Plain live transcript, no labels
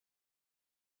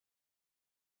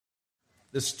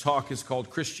This talk is called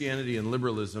Christianity and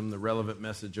Liberalism, the relevant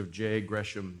message of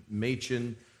Gresham,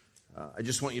 Machen. I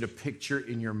just want you to picture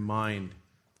in your mind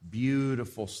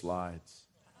beautiful slides,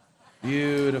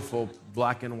 beautiful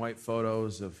black and white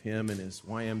photos of him in his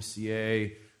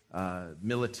YMCA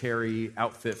military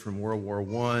outfit from World War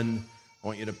I. I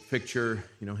want you to picture,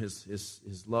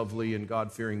 his lovely and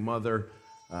God-fearing mother,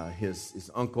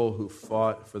 his uncle who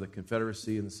fought for the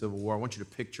Confederacy in the Civil War. I want you to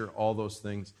picture all those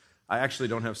things. I actually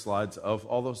don't have slides of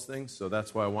all those things, so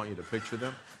that's why I want you to picture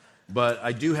them. But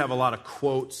I do have a lot of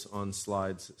quotes on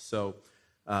slides, so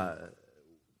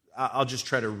I'll just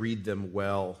try to read them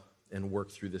well and work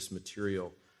through this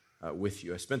material with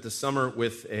you. I spent the summer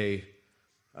with a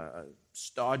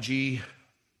stodgy,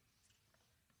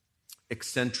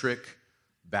 eccentric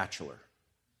bachelor,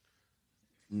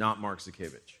 not Mark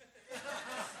Zakevich.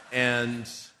 And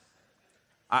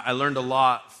I learned a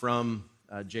lot from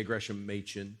Gresham,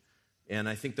 Machen. And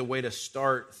I think the way to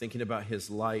start thinking about his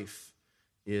life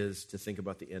is to think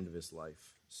about the end of his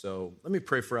life. So let me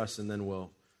pray for us, and then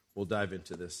we'll dive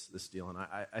into this deal. And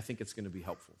I think it's going to be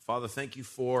helpful. Father, thank you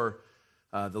for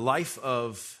the life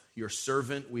of your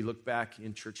servant. We look back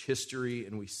in church history,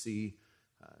 and we see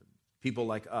people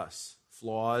like us,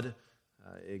 flawed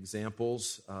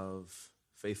examples of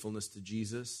faithfulness to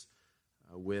Jesus,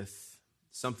 with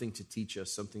something to teach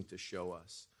us, something to show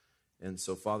us. And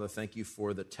so, Father, thank you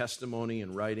for the testimony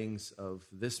and writings of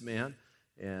this man.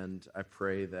 And I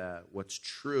pray that what's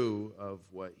true of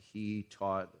what he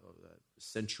taught a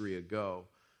century ago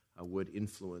would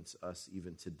influence us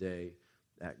even today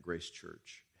at Grace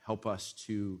Church. Help us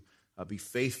to be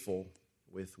faithful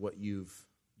with what you've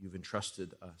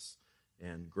entrusted us,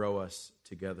 and grow us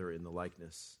together in the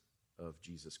likeness of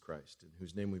Jesus Christ, in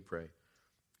whose name we pray.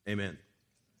 Amen.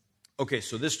 Okay,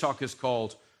 so this talk is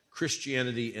called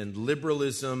Christianity and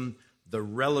Liberalism, the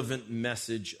relevant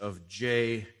message of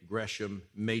Gresham,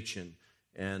 Machen.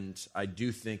 And I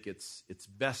do think it's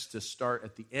best to start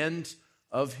at the end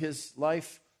of his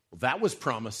life. Well, that was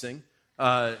promising.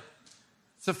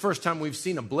 It's the first time we've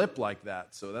seen a blip like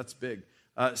that, so that's big.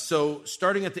 So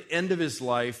starting at the end of his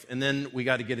life, and then we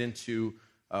got to get into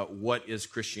what is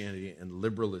Christianity and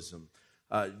liberalism.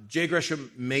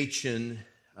 Gresham, Machen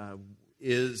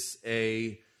is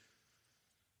an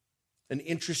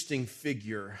interesting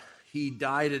figure. He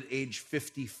died at age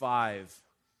 55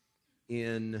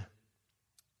 on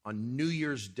New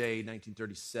Year's Day,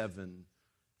 1937,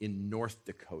 in North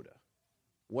Dakota.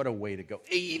 What a way to go.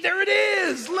 Hey, there it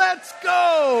is! Let's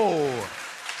go!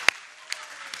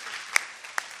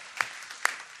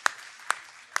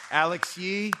 Alex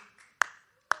Yee.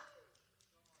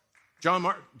 John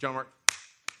Mark.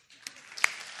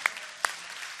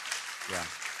 Yeah,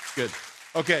 good.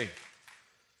 Okay.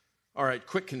 All right,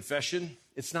 quick confession.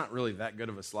 It's not really that good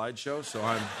of a slideshow, so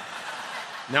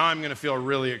I'm going to feel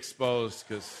really exposed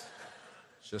because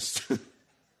it's just...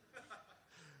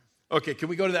 Okay, can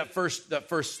we go to that first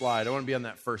slide? I want to be on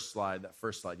that first slide.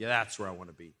 Yeah, that's where I want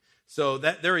to be. So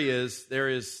there he is. There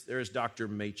is Dr.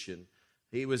 Machen.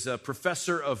 He was a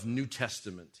professor of New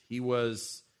Testament. He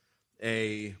was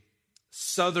a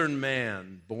Southern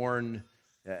man born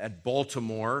at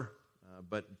Baltimore,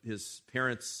 but his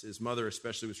mother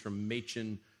especially, was from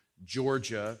Machen,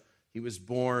 Georgia. He was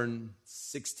born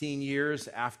 16 years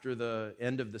after the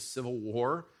end of the Civil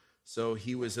War. So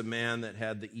he was a man that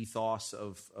had the ethos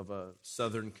of a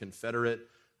Southern Confederate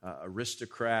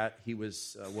aristocrat. He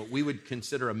was what we would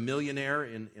consider a millionaire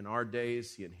in our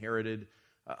days. He inherited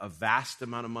a vast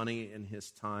amount of money in his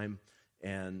time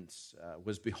and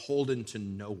was beholden to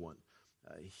no one.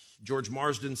 George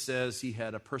Marsden says he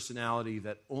had a personality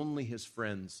that only his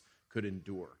friends could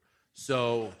endure.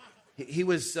 So he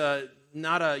was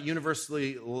not a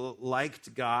universally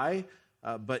liked guy,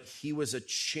 but he was a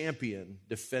champion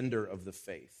defender of the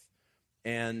faith.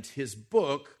 And his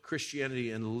book,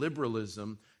 Christianity and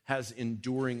Liberalism, has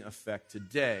enduring effect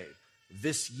today.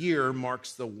 This year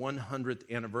marks the 100th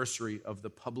anniversary of the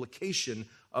publication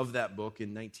of that book in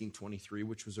 1923,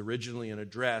 which was originally an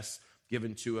address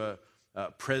given to a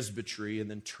presbytery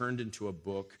and then turned into a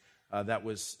book that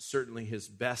was certainly his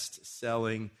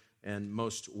best-selling and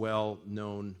most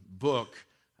well-known book.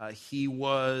 He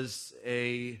was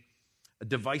a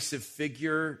divisive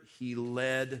figure. He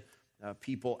led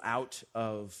people out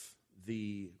of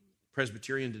the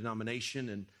Presbyterian denomination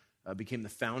and became the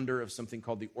founder of something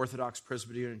called the Orthodox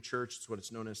Presbyterian Church. It's what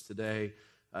it's known as today.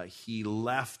 He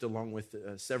left, along with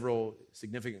several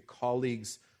significant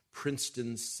colleagues,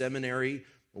 Princeton Seminary,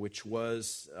 which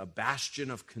was a bastion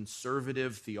of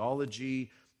conservative theology,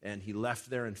 and he left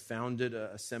there and founded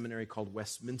a seminary called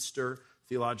Westminster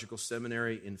Theological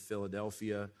Seminary in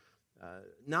Philadelphia.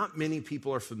 Not many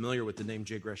people are familiar with the name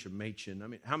J. Gresham Machen. I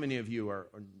mean, how many of you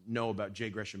know about J.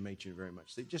 Gresham Machen very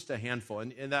much? Just a handful,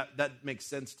 and that makes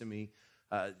sense to me.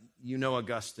 You know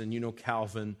Augustine, you know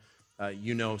Calvin,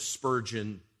 you know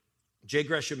Spurgeon. J.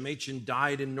 Gresham Machen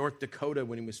died in North Dakota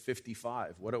when he was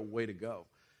 55. What a way to go.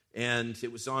 And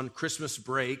it was on Christmas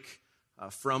break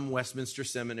from Westminster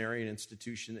Seminary, an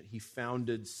institution that he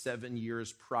founded 7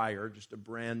 years prior, just a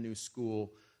brand new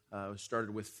school,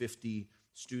 started with 50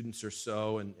 students or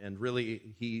so, and really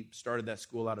he started that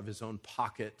school out of his own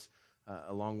pocket,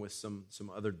 along with some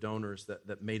other donors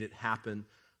that made it happen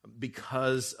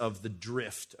because of the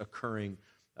drift occurring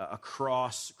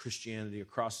across Christianity,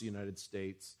 across the United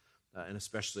States, and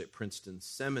especially at Princeton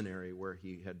Seminary, where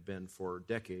he had been for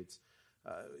decades.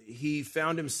 He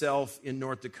found himself in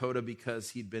North Dakota because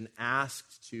he'd been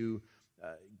asked to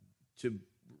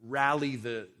rally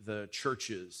the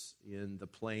churches in the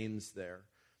plains there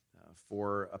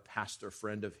for a pastor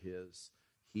friend of his.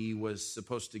 He was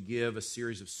supposed to give a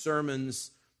series of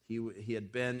sermons. He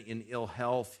had been in ill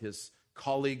health. His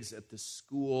colleagues at the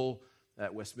school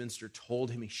at Westminster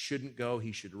told him he shouldn't go,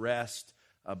 he should rest,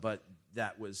 but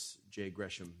that was J.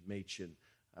 Gresham Machen.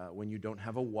 When you don't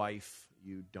have a wife,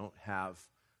 you don't have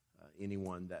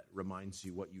anyone that reminds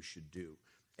you what you should do.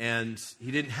 And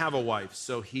he didn't have a wife,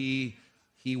 so he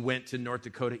went to North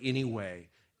Dakota anyway,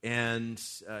 and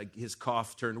his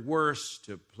cough turned worse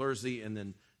to pleurisy and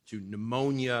then to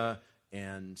pneumonia,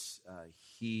 and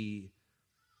he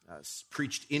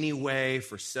preached anyway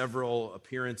for several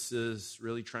appearances,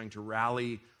 really trying to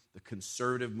rally the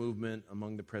conservative movement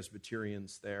among the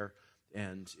Presbyterians there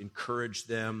and encourage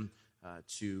them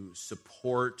to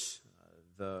support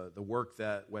the work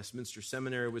that Westminster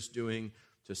Seminary was doing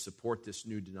to support this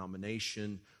new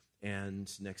denomination. And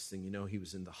next thing you know, he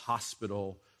was in the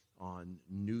hospital on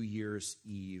New Year's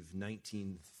Eve,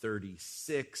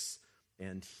 1936,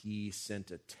 and he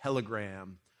sent a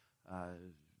telegram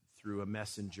through a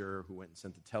messenger who went and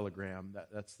sent the telegram.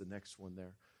 That's the next one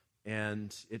there.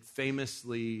 And it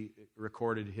famously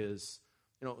recorded his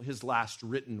last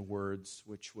written words,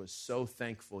 which was so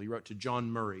thankful. He wrote to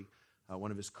John Murray, one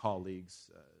of his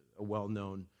colleagues, a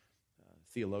well-known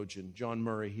theologian. John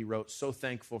Murray, he wrote, "So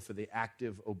thankful for the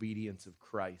active obedience of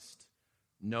Christ,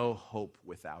 no hope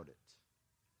without it."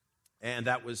 And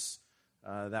that was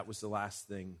the last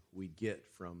thing we get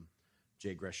from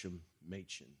J. Gresham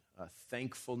Machen, a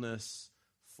thankfulness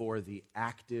for the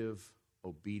active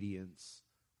obedience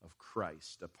of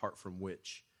Christ, apart from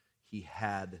which he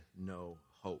had no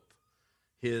hope.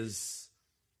 His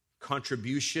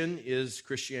contribution is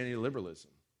Christianity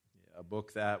Liberalism, a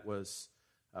book that was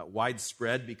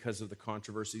widespread because of the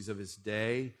controversies of his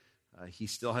day. He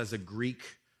still has a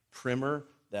Greek primer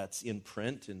that's in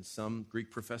print, and some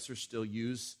Greek professors still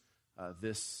use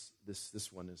this.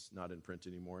 This one is not in print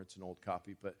anymore. It's an old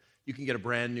copy, but you can get a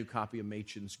brand new copy of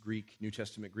Machen's New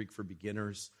Testament Greek for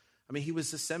Beginners. I mean, he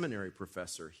was a seminary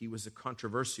professor. He was a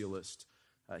controversialist.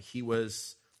 He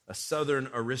was a Southern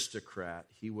aristocrat.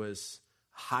 He was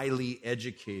highly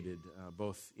educated,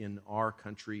 both in our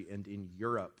country and in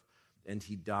Europe, and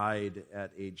he died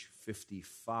at age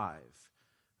 55.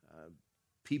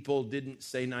 People didn't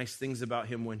say nice things about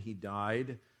him when he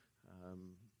died.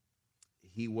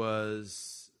 He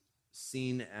was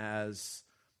seen as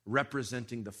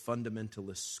representing the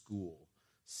fundamentalist school,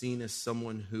 seen as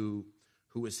someone who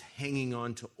was hanging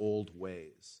on to old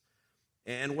ways.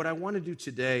 And what I want to do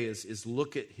today is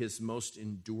look at his most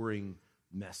enduring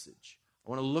message. I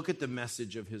want to look at the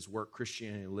message of his work,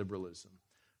 Christianity and Liberalism.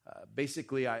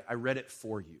 Basically, I read it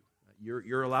for you.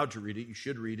 You're allowed to read it. You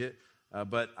should read it.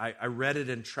 But I read it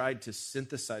and tried to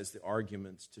synthesize the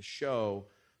arguments to show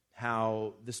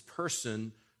how this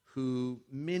person, who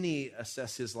many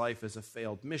assess his life as a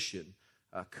failed mission,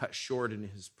 cut short in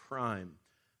his prime,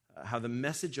 how the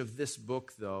message of this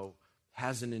book, though,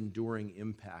 has an enduring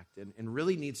impact and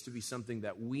really needs to be something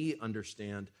that we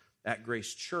understand at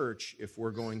Grace Church if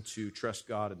we're going to trust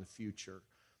God in the future.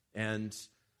 And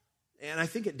I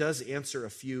think it does answer a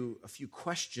few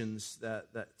questions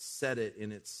that set it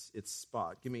in its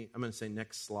spot. I'm going to say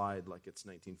next slide like it's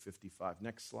 1955.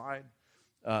 Next slide.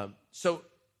 So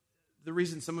the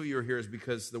reason some of you are here is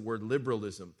because the word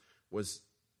liberalism was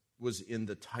in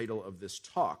the title of this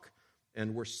talk.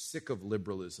 And we're sick of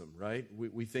liberalism, right?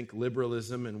 We think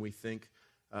liberalism and we think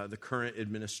the current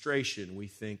administration. We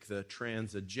think the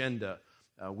trans agenda.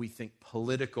 We think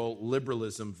political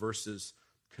liberalism versus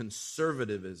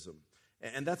conservatism.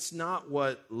 And that's not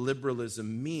what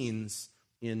liberalism means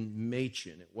in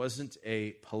Machen. It wasn't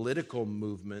a political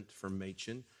movement for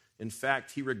Machen. In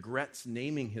fact, he regrets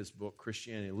naming his book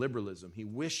Christianity and Liberalism. He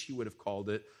wished he would have called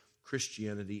it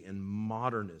Christianity and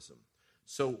modernism.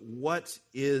 So what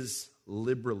is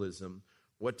liberalism?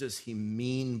 What does he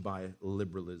mean by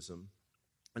liberalism?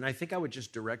 And I think I would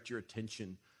just direct your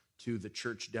attention to the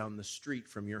church down the street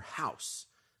from your house.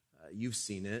 You've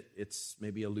seen it. It's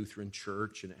maybe a Lutheran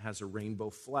church, and it has a rainbow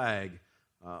flag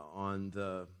on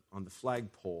the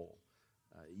flagpole.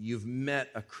 You've met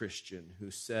a Christian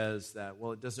who says that,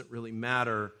 well, it doesn't really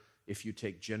matter if you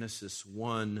take Genesis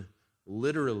 1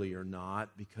 literally or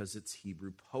not because it's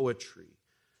Hebrew poetry.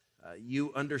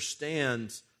 You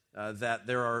understand that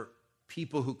there are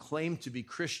people who claim to be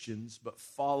Christians but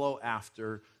follow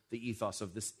after the ethos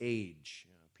of this age,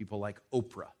 people like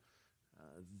Oprah.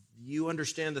 You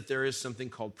understand that there is something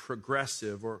called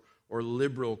progressive or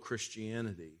liberal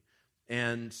Christianity.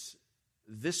 And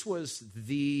this was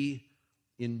the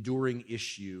enduring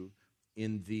issue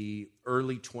in the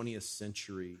early 20th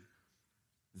century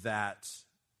that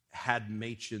had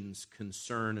Machen's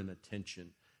concern and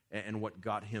attention and what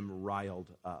got him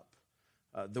riled up.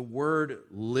 The word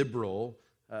liberal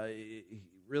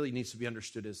really needs to be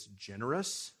understood as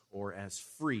generous or as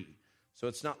free. So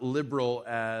it's not liberal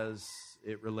as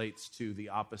it relates to the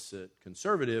opposite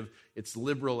conservative. It's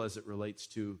liberal as it relates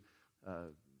to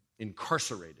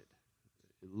incarcerated.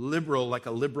 Liberal, like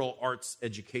a liberal arts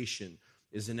education,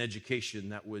 is an education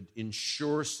that would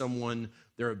ensure someone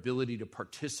their ability to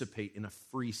participate in a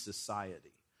free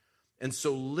society. And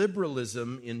so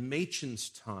liberalism in Machen's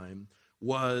time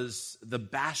was the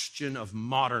bastion of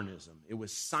modernism. It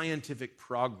was scientific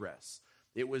progress.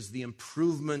 It was the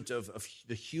improvement of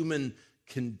the human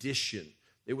condition.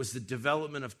 It was the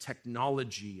development of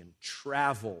technology and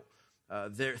travel.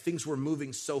 Things were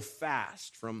moving so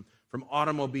fast, from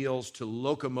automobiles to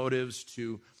locomotives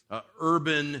to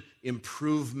urban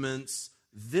improvements.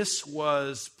 This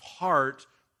was part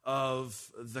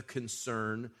of the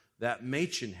concern that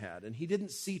Machen had. And he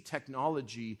didn't see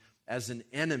technology as an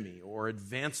enemy or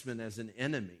advancement as an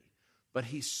enemy. But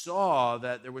he saw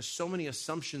that there were so many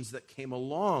assumptions that came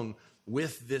along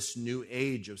with this new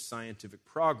age of scientific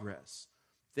progress.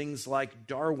 Things like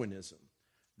Darwinism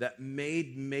that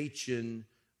made Machen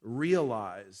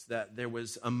realize that there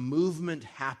was a movement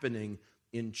happening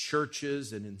in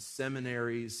churches and in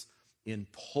seminaries, in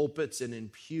pulpits and in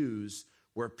pews,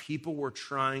 where people were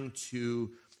trying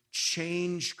to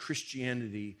change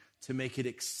Christianity to make it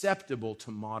acceptable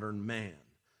to modern man.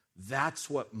 That's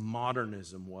what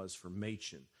modernism was for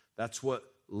Machen. That's what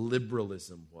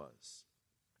liberalism was.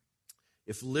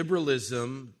 If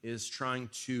liberalism is trying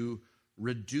to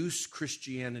reduce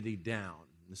Christianity down,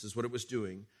 this is what it was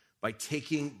doing, by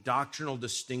taking doctrinal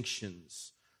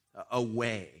distinctions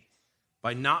away,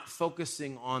 by not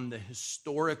focusing on the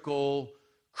historical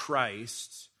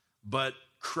Christ, but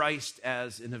Christ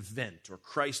as an event or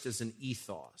Christ as an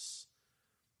ethos.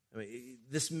 I mean,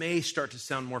 this may start to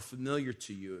sound more familiar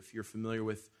to you if you're familiar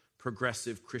with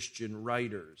progressive Christian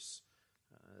writers.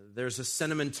 There's a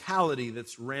sentimentality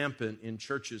that's rampant in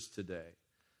churches today.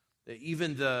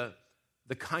 Even the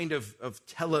kind of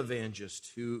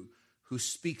televangelist who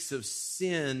speaks of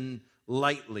sin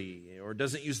lightly or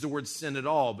doesn't use the word sin at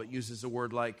all, but uses a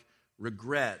word like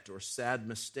regret or sad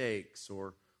mistakes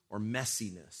or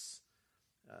messiness.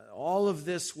 All of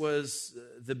this was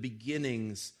the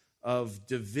beginnings of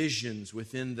divisions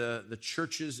within the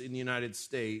churches in the United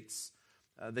States.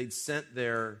 They'd sent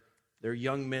their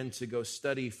young men to go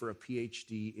study for a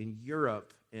PhD in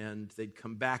Europe, and they'd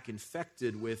come back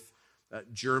infected with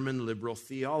German liberal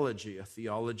theology, a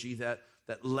theology that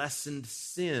lessened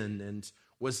sin and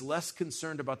was less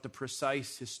concerned about the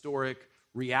precise historic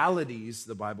realities,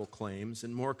 the Bible claims,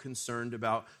 and more concerned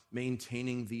about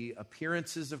maintaining the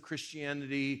appearances of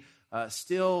Christianity,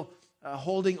 still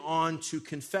holding on to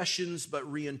confessions but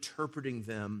reinterpreting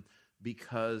them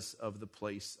because of the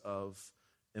place of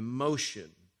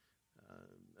emotion.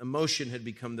 Emotion had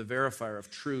become the verifier of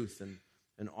truth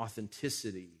and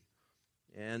authenticity.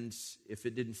 And if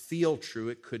it didn't feel true,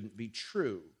 it couldn't be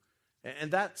true.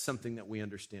 And that's something that we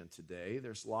understand today.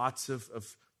 There's lots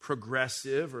of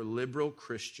progressive or liberal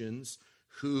Christians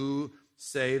who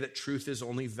say that truth is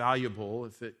only valuable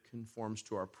if it conforms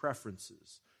to our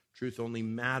preferences. Truth only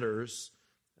matters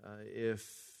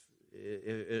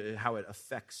how it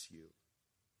affects you.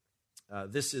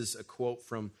 This is a quote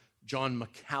from John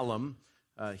McCallum.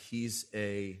 He's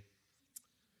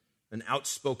an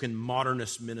outspoken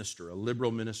modernist minister, a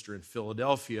liberal minister in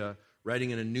Philadelphia,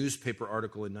 writing in a newspaper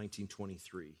article in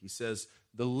 1923. He says,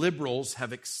 "The liberals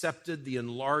have accepted the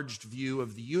enlarged view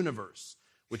of the universe,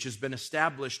 which has been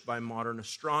established by modern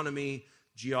astronomy,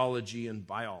 geology, and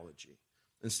biology.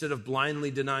 Instead of blindly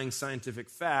denying scientific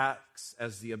facts,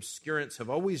 as the obscurantists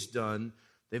have always done,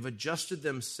 They've adjusted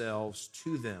themselves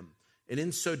to them, and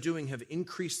in so doing have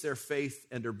increased their faith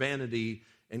and urbanity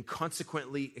and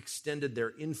consequently extended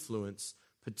their influence,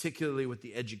 particularly with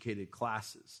the educated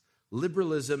classes.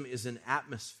 Liberalism is an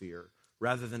atmosphere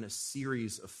rather than a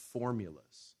series of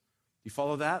formulas. Do you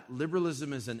follow that?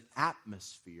 Liberalism is an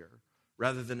atmosphere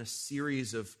rather than a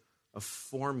series of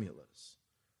formulas.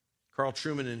 Carl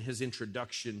Trueman, in his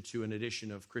introduction to an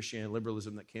edition of Christianity and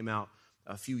Liberalism that came out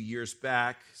a few years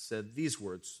back, said these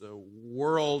words: "The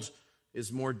world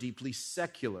is more deeply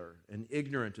secular and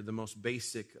ignorant of the most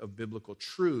basic of biblical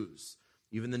truths,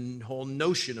 even the whole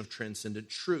notion of transcendent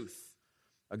truth.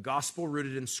 A gospel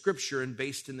rooted in Scripture and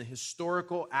based in the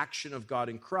historical action of God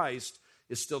in Christ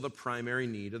is still the primary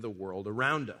need of the world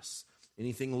around us.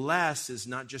 Anything less is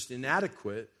not just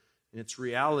inadequate, in its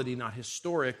reality, not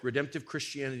historic, redemptive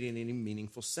Christianity in any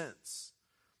meaningful sense."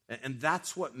 And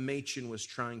that's what Machen was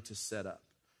trying to set up.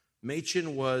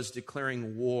 Machen was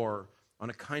declaring war on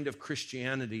a kind of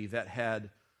Christianity that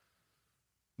had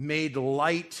made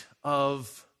light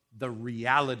of the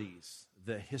realities,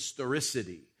 the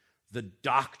historicity, the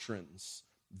doctrines.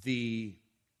 The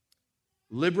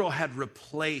liberal had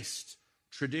replaced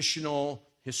traditional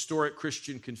historic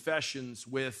Christian confessions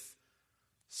with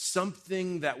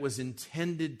something that was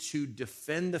intended to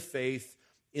defend the faith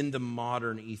in the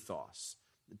modern ethos,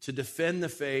 to defend the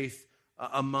faith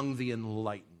among the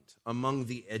enlightened, among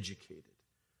the educated.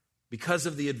 Because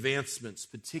of the advancements,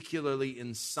 particularly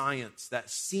in science, that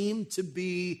seemed to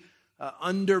be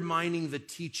undermining the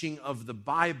teaching of the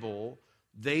Bible,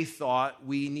 they thought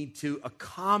we need to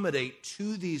accommodate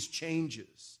to these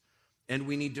changes, and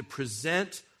we need to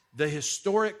present the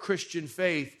historic Christian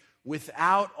faith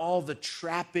without all the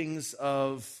trappings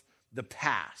of the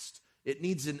past. It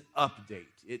needs an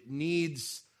update. It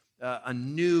needs a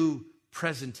new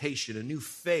presentation, a new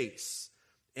face,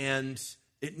 and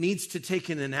it needs to take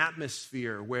in an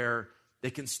atmosphere where they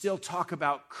can still talk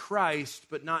about Christ,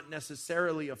 but not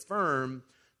necessarily affirm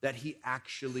that he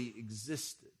actually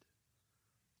existed.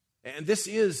 And this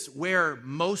is where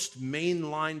most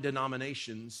mainline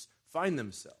denominations find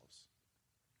themselves.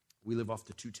 We live off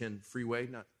the 210 freeway,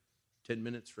 not 10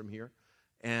 minutes from here,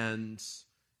 and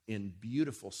in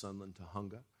beautiful Sunland,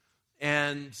 Tahunga.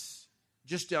 And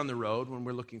just down the road, when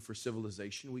we're looking for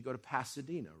civilization, we go to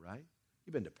Pasadena, right?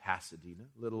 You've been to Pasadena,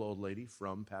 little old lady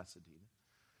from Pasadena.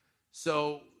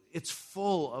 So it's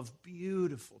full of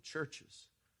beautiful churches.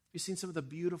 You've seen some of the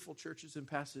beautiful churches in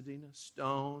Pasadena?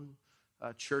 Stone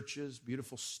churches,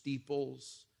 beautiful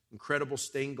steeples, incredible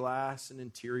stained glass and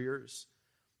interiors.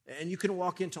 And you can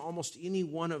walk into almost any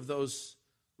one of those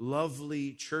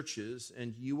lovely churches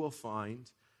and you will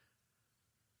find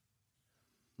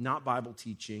not Bible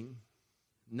teaching,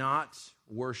 not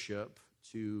worship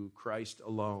to Christ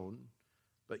alone,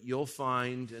 but you'll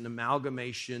find an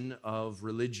amalgamation of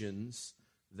religions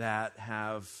that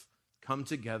have come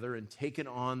together and taken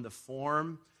on the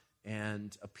form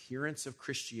and appearance of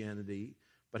Christianity,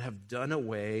 but have done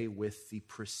away with the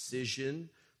precision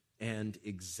and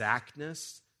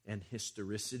exactness and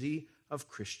historicity of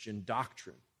Christian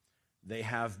doctrine. They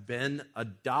have been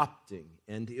adopting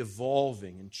and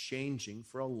evolving and changing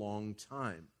for a long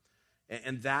time.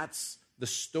 And that's the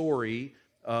story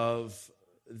of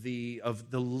the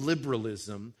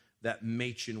liberalism that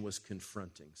Machen was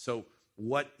confronting. So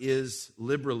what is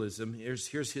liberalism?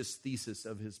 Here's his thesis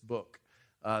of his book.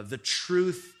 The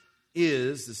truth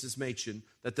is, this is Machen,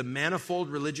 that the manifold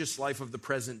religious life of the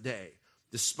present day,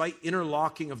 despite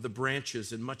interlocking of the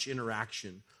branches and much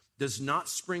interaction, does not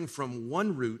spring from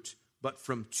one root, but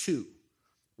from two.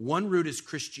 One root is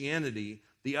Christianity.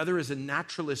 The other is a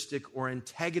naturalistic or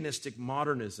antagonistic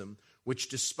modernism, which,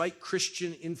 despite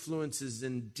Christian influences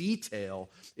in detail,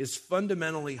 is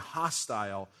fundamentally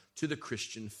hostile to the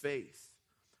Christian faith.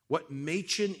 What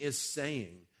Machen is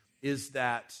saying is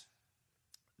that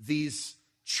these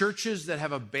churches that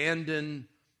have abandoned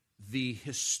the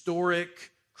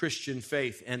historic Christian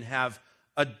faith and have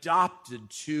adopted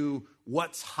to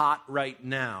what's hot right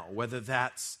now, whether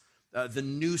that's the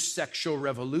new sexual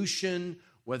revolution,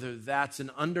 whether that's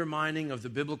an undermining of the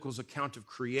biblical's account of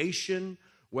creation,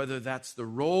 whether that's the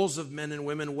roles of men and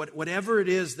women, whatever it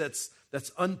is that's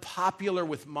unpopular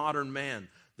with modern man,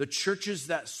 the churches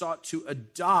that sought to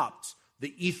adopt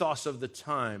the ethos of the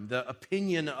time, the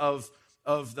opinion of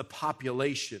the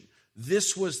population.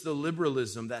 This was the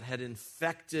liberalism that had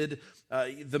infected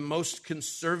the most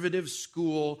conservative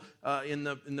school in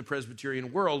the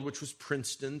Presbyterian world, which was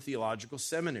Princeton Theological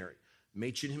Seminary.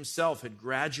 Machen himself had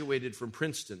graduated from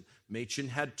Princeton. Machen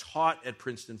had taught at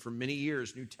Princeton for many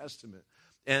years, New Testament.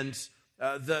 And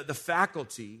the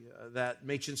faculty that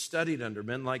Machen studied under,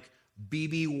 men like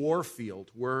B.B.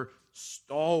 Warfield were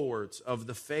stalwarts of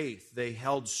the faith. They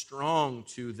held strong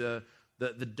to the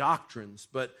doctrines.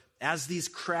 But as these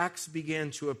cracks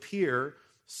began to appear,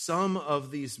 some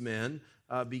of these men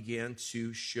began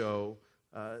to show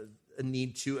a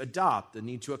need to adopt, a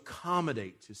need to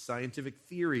accommodate to scientific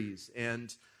theories,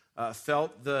 and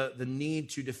felt the need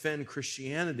to defend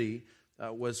Christianity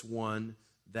was one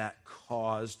that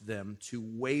caused them to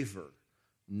waver.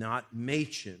 Not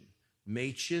Machen.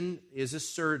 Machen is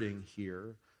asserting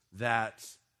here that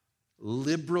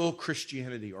liberal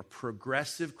Christianity or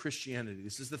progressive Christianity,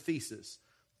 this is the thesis,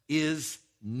 is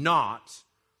not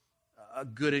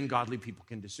good and godly people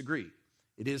can disagree.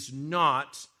 It is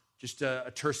not just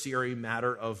a tertiary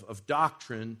matter of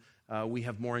doctrine. We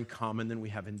have more in common than we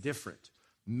have in different.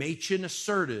 Machen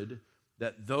asserted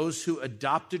that those who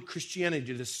adopted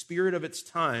Christianity, the spirit of its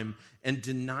time, and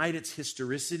denied its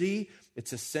historicity,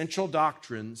 its essential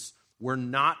doctrines, were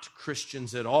not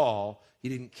Christians at all. He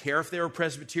didn't care if they were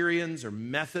Presbyterians or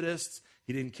Methodists.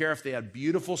 He didn't care if they had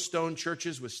beautiful stone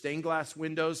churches with stained glass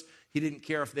windows. He didn't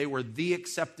care if they were the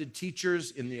accepted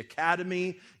teachers in the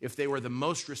academy, if they were the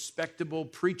most respectable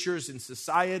preachers in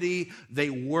society. They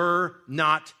were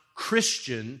not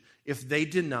Christian if they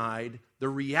denied the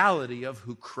reality of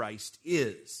who Christ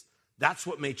is. That's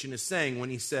what Machen is saying when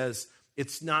he says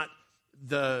it's not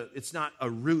a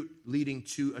root leading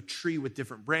to a tree with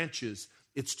different branches.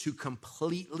 It's two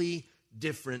completely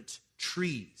different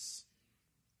trees.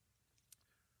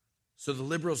 So the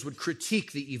liberals would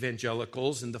critique the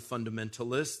evangelicals and the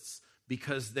fundamentalists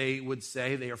because they would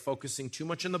say they are focusing too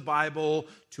much on the Bible,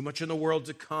 too much on the world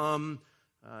to come,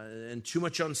 and too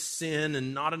much on sin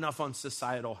and not enough on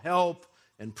societal help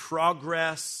and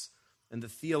progress. And the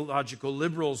theological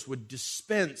liberals would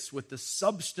dispense with the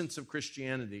substance of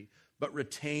Christianity, but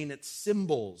retain its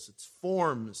symbols, its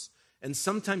forms, and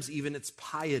sometimes even its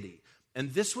piety.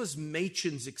 And this was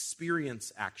Machen's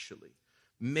experience, actually.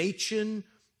 Machen,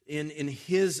 in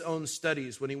his own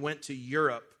studies, when he went to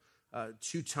Europe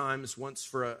 2 times, once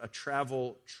for a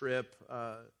travel trip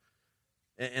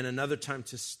and another time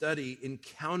to study,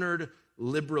 encountered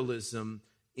liberalism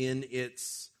in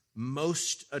its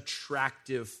most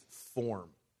attractive form.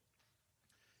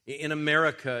 In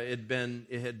America, it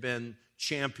had been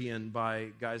championed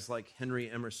by guys like Henry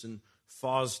Emerson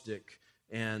Fosdick,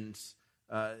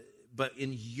 but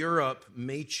in Europe,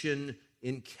 Machen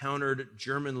encountered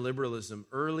German liberalism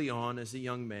early on as a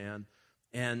young man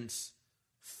and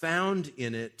found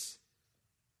in it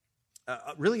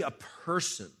really a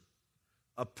person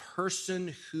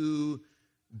who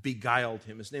beguiled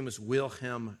him. His name was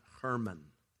Wilhelm Hermann.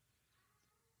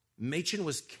 Machen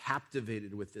was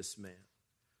captivated with this man,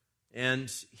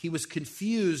 and he was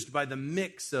confused by the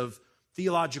mix of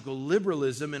theological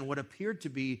liberalism and what appeared to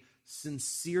be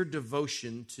sincere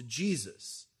devotion to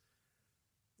Jesus.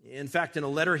 In fact, in a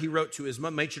letter he wrote to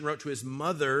Machen wrote to his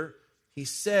mother, he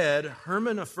said,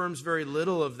 "Hermann affirms very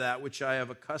little of that which I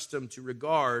have accustomed to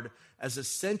regard as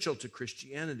essential to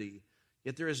Christianity.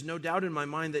 Yet there is no doubt in my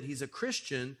mind that he's a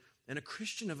Christian, and a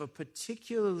Christian of a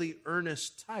particularly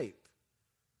earnest type."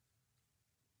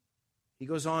 He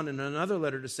goes on in another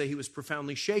letter to say he was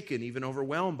profoundly shaken, even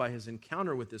overwhelmed by his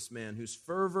encounter with this man whose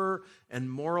fervor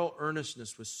and moral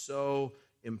earnestness was so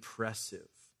impressive.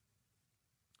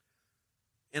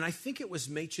 And I think it was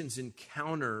Machen's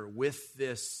encounter with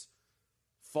this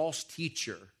false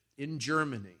teacher in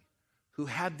Germany who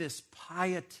had this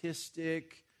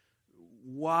pietistic,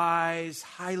 wise,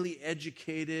 highly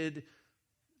educated,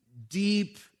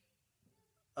 deep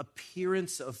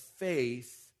appearance of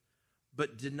faith,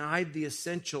 but denied the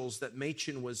essentials that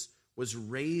Machen was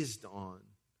raised on.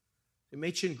 And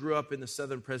Machen grew up in the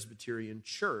Southern Presbyterian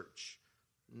Church.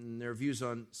 And their views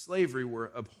on slavery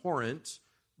were abhorrent,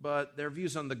 but their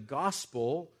views on the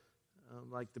gospel,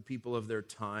 like the people of their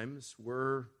times,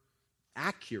 were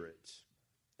accurate.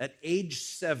 At age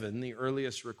 7, the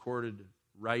earliest recorded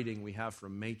writing we have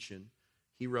from Machen,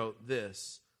 he wrote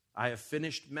this: "I have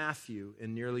finished Matthew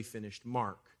and nearly finished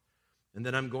Mark. And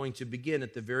then I'm going to begin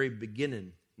at the very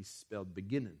beginning." He spelled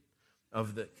beginning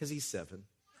of because he's 7.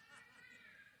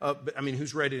 But I mean,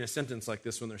 who's writing a sentence like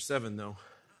this when they're 7, though?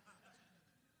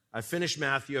 "I've finished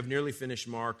Matthew, I've nearly finished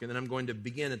Mark, and then I'm going to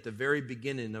begin at the very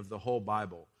beginning of the whole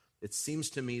Bible. It seems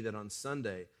to me that on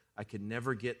Sunday, I can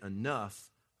never get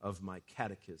enough of my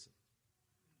catechism."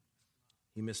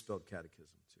 He misspelled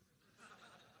catechism, too.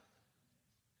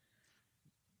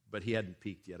 But he hadn't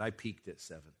peaked yet. I peaked at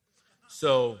 7.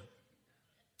 So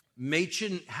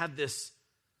Machen had this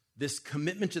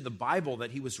commitment to the Bible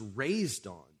that he was raised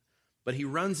on, but he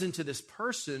runs into this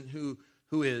person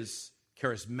who is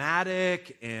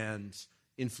charismatic and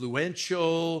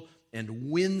influential and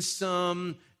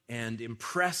winsome and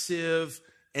impressive,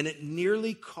 and it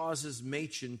nearly causes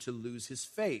Machen to lose his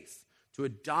faith, to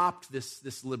adopt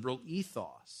this liberal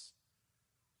ethos.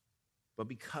 But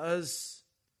because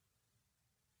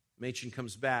Machen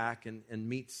comes back and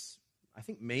meets, I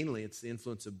think mainly it's the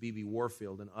influence of B.B.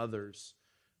 Warfield and others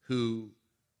who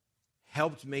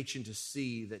helped Machen to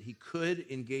see that he could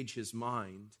engage his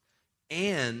mind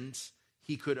and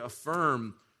he could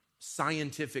affirm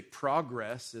scientific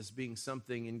progress as being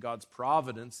something in God's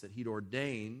providence that he'd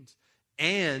ordained,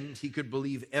 and he could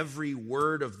believe every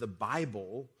word of the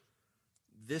Bible.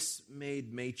 This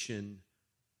made Machen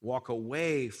walk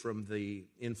away from the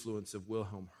influence of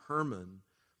Wilhelm Hermann,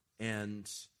 and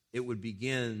it would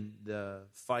begin the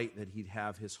fight that he'd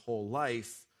have his whole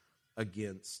life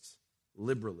against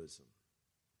liberalism.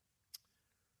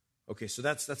 Okay, so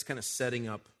that's kind of setting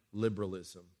up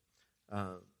liberalism.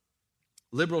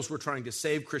 Liberals were trying to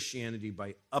save Christianity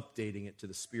by updating it to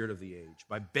the spirit of the age,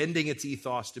 by bending its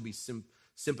ethos to be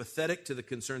sympathetic to the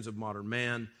concerns of modern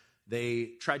man.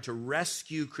 They tried to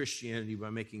rescue Christianity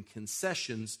by making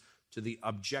concessions to the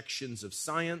objections of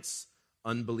science,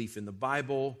 unbelief in the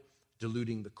Bible,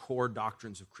 diluting the core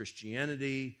doctrines of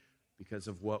Christianity because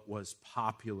of what was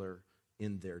popular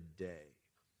in their day.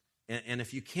 And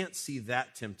if you can't see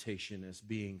that temptation as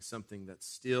being something that's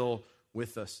still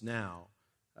with us now,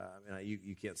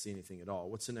 you can't see anything at all.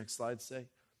 What's the next slide say?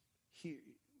 Here,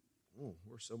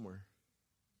 we're somewhere.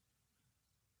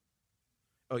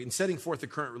 In setting forth the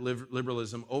current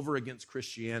liberalism over against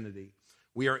Christianity,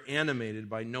 we are animated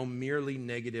by no merely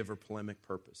negative or polemic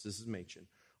purpose. This is Machen.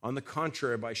 On the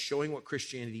contrary, by showing what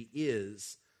Christianity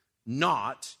is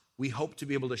not, we hope to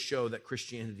be able to show that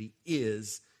Christianity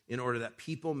is, in order that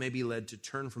people may be led to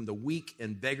turn from the weak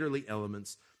and beggarly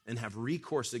elements and have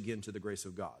recourse again to the grace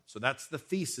of God. So that's the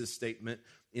thesis statement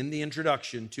in the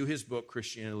introduction to his book,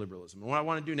 Christianity and Liberalism. And what I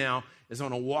want to do now is I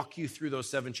want to walk you through those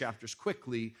 7 chapters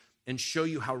quickly and show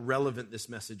you how relevant this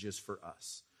message is for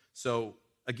us. So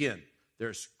again,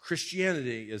 there's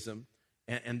Christianityism,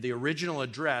 and the original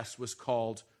address was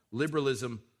called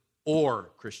Liberalism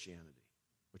or Christianity,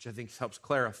 which I think helps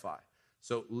clarify.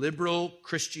 So liberal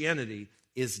Christianity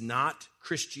is not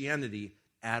Christianity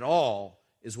at all,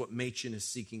 is what Machen is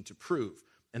seeking to prove.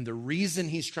 And the reason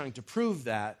he's trying to prove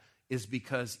that is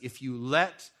because if you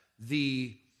let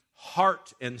the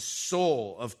heart and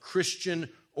soul of Christian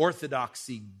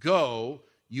orthodoxy go,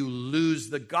 you lose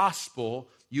the gospel,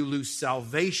 you lose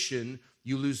salvation,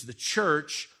 you lose the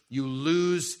church, you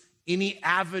lose any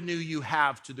avenue you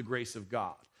have to the grace of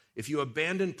God. If you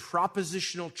abandon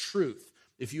propositional truth,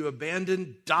 if you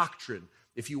abandon doctrine,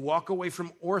 if you walk away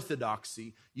from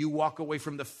orthodoxy, you walk away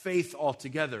from the faith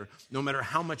altogether, no matter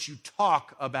how much you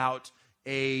talk about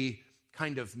a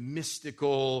kind of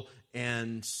mystical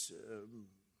and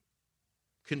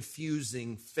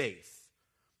confusing faith.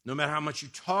 No matter how much you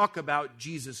talk about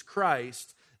Jesus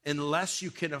Christ, unless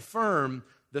you can affirm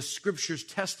the Scripture's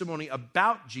testimony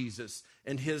about Jesus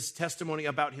and his testimony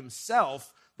about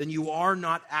himself, then you are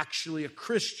not actually a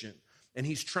Christian. And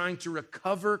he's trying to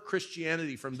recover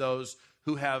Christianity from those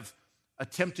who have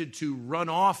attempted to run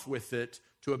off with it,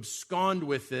 to abscond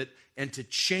with it, and to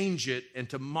change it, and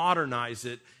to modernize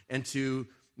it, and to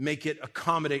make it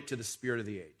accommodate to the spirit of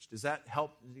the age. Does that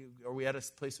help? Are we at a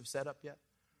place of setup yet?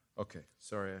 Okay,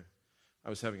 sorry. I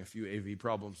was having a few AV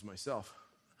problems myself.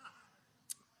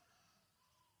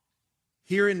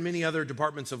 Here in many other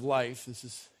departments of life,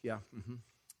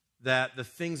 that the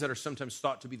things that are sometimes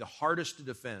thought to be the hardest to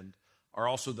defend are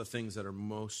also the things that are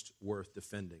most worth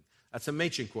defending. That's a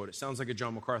Machen quote. It sounds like a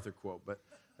John MacArthur quote, but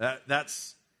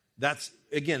that's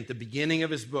again, the beginning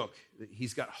of his book.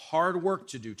 He's got hard work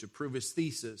to do to prove his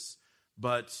thesis,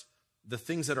 but the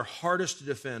things that are hardest to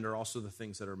defend are also the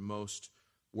things that are most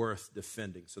worth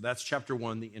defending. So that's chapter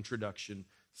 1, the introduction,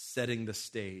 setting the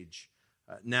stage.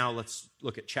 Now let's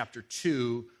look at chapter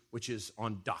 2, which is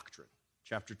on doctrine.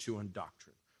 Chapter 2 on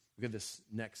doctrine. Look at this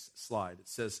next slide. It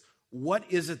says, what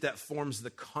is it that forms the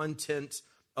content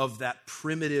of that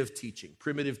primitive teaching?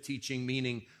 Primitive teaching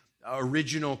meaning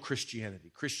original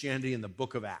Christianity. Christianity in the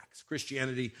book of Acts.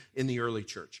 Christianity in the early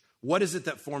church. What is it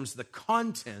that forms the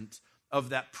content of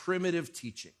that primitive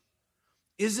teaching?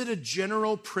 Is it a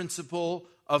general principle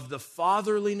of the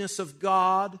fatherliness of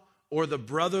God or the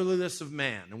brotherliness of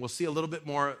man? And we'll see a little bit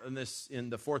more on this in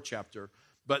the 4th chapter,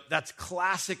 but that's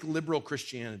classic liberal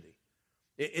Christianity.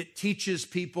 It teaches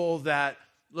people that,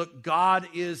 look, God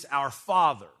is our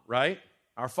Father, right?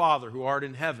 Our Father who art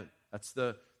in heaven. That's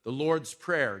the Lord's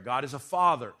Prayer. God is a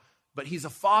Father, but he's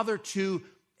a Father to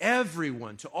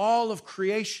everyone, to all of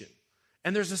creation.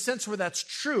 And there's a sense where that's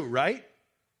true, right?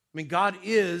 I mean, God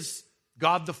is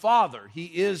God the Father. He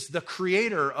is the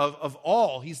creator of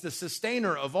all. He's the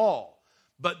sustainer of all.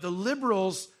 But the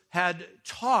liberals had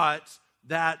taught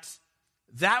that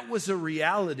that was a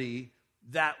reality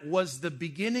that was the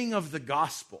beginning of the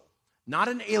gospel. Not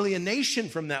an alienation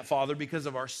from that Father because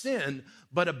of our sin,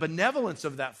 but a benevolence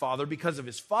of that Father because of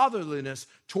his fatherliness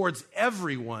towards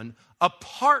everyone,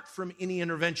 apart from any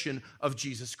intervention of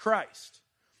Jesus Christ.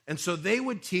 And so they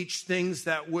would teach things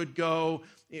that would go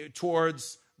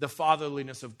towards the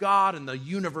fatherliness of God and the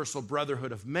universal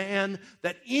brotherhood of man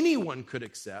that anyone could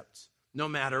accept, no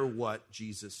matter what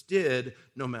Jesus did,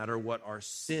 no matter what our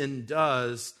sin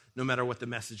does, no matter what the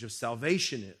message of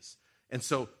salvation is. And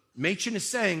so Machen is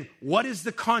saying, what is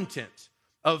the content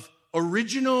of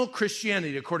original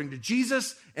Christianity according to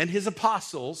Jesus and his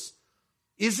apostles?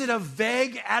 Is it a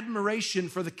vague admiration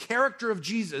for the character of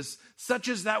Jesus, such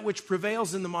as that which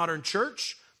prevails in the modern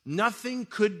church? Nothing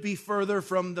could be further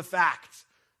from the fact.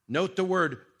 Note the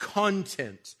word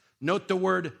content. Note the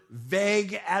word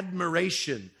vague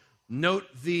admiration. Note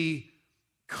the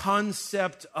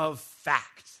concept of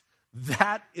fact.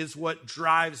 That is what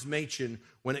drives Machen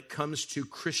when it comes to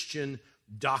Christian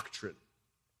doctrine.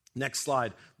 Next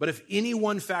slide. But if any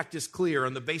one fact is clear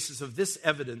on the basis of this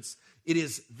evidence, it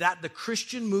is that the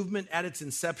Christian movement at its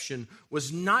inception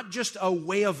was not just a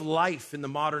way of life in the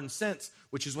modern sense,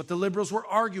 which is what the liberals were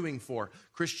arguing for.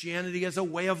 Christianity as a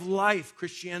way of life.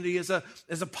 Christianity as a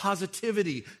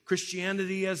positivity.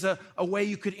 Christianity as a way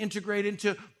you could integrate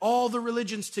into all the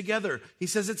religions together. He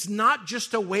says it's not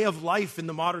just a way of life in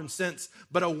the modern sense,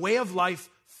 but a way of life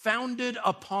founded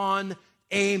upon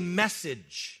a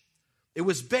message. It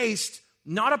was based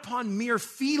not upon mere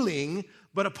feeling,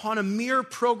 but upon a mere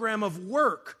program of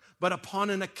work, but upon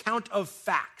an account of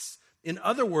facts. In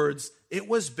other words, it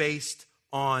was based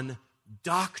on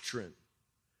doctrine.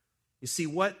 You see,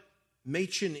 what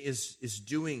Machen is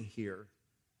doing here,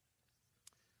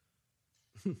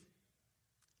 I'm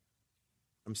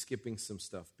skipping some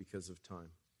stuff because of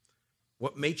time.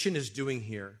 What Machen is doing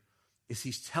here is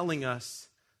he's telling us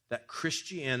that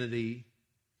Christianity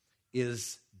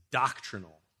is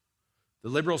doctrinal. The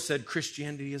liberals said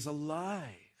Christianity is a life,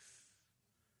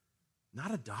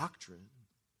 not a doctrine.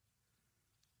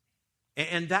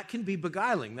 And that can be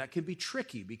beguiling, that can be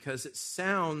tricky because it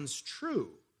sounds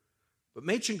true. But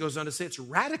Machen goes on to say it's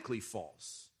radically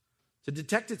false. To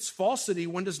detect its falsity,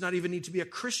 one does not even need to be a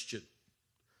Christian.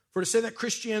 For to say that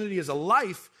Christianity is a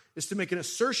life is to make an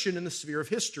assertion in the sphere of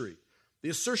history. The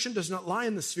assertion does not lie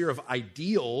in the sphere of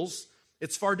ideals.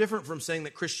 It's far different from saying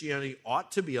that Christianity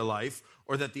ought to be a life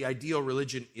or that the ideal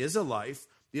religion is a life.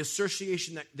 The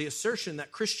assertion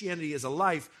that Christianity is a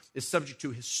life is subject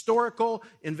to historical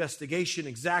investigation,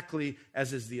 exactly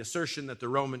as is the assertion that the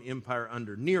Roman Empire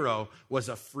under Nero was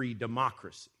a free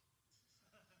democracy.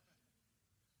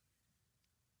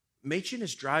 Machen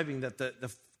is driving that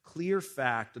the clear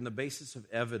fact and the basis of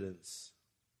evidence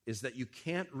is that you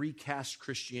can't recast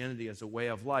Christianity as a way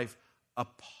of life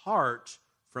apart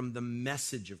from the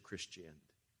message of Christianity.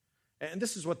 And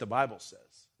this is what the Bible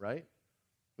says, right?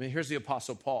 I mean, here's the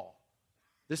Apostle Paul.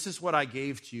 This is what I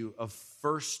gave to you of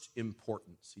first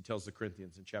importance, he tells the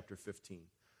Corinthians in chapter 15,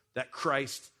 that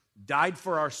Christ died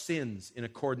for our sins in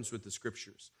accordance with the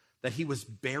Scriptures, that he was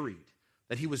buried,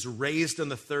 that he was raised on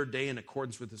the third day in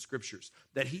accordance with the Scriptures,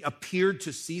 that he appeared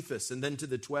to Cephas and then to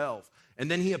the 12, and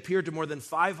then he appeared to more than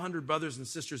 500 brothers and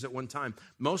sisters at one time,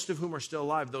 most of whom are still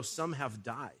alive, though some have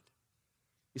died.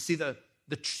 You see, the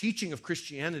teaching of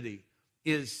Christianity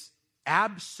is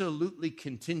absolutely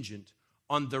contingent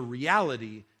on the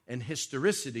reality and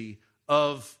historicity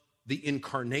of the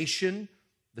incarnation,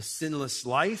 the sinless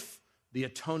life, the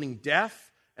atoning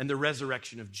death, and the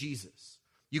resurrection of Jesus.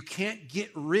 You can't get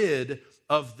rid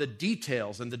of the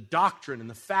details and the doctrine and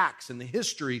the facts and the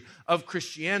history of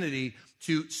Christianity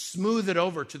to smooth it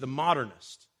over to the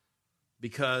modernist,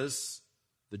 because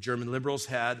the German liberals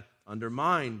had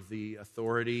undermined the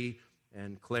authority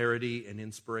and clarity and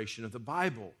inspiration of the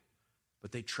Bible.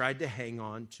 But they tried to hang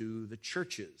on to the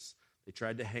churches. They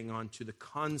tried to hang on to the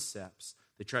concepts.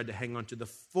 They tried to hang on to the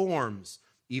forms,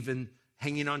 even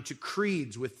hanging on to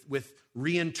creeds with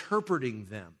reinterpreting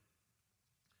them.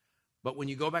 But when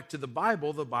you go back to the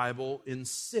Bible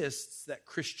insists that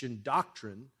Christian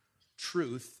doctrine,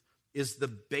 truth, is the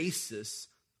basis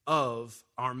of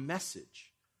our message.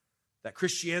 That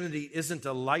Christianity isn't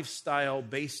a lifestyle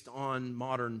based on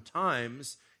modern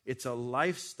times. It's a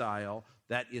lifestyle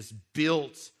that is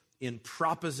built in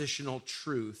propositional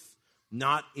truth,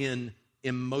 not in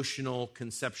emotional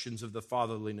conceptions of the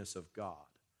fatherliness of God.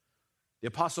 The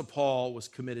Apostle Paul was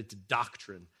committed to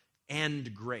doctrine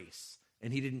and grace.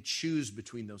 and he didn't choose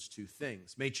between those two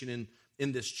things. Machen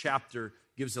in this chapter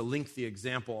gives a lengthy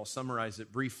example. I'll summarize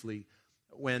it briefly.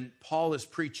 When Paul is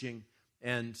preaching,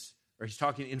 or he's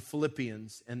talking in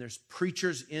Philippians, and there's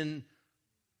preachers in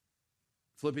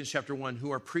Philippians chapter 1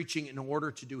 who are preaching in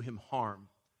order to do him harm.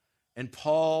 And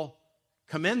Paul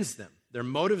commends them. Their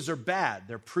motives are bad.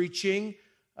 They're preaching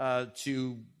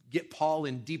to get Paul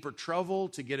in deeper trouble,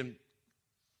 to get him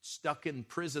stuck in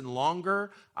prison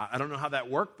longer. I don't know how that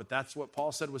worked, but that's what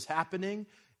Paul said was happening.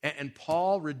 And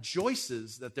Paul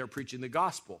rejoices that they're preaching the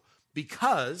gospel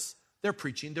because they're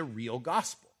preaching the real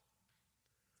gospel.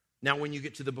 Now, when you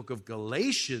get to the book of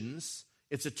Galatians,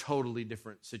 it's a totally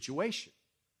different situation.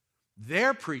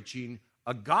 They're preaching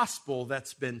a gospel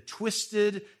that's been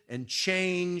twisted and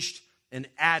changed and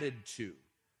added to.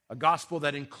 A gospel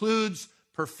that includes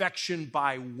perfection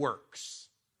by works.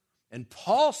 And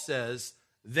Paul says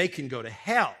they can go to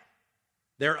hell.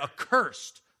 They're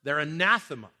accursed. They're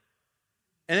anathema.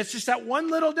 And it's just that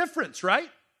one little difference, right?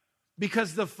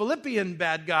 Because the Philippian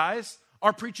bad guys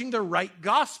are preaching the right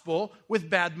gospel with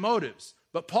bad motives.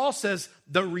 But Paul says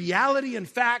the reality and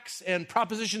facts and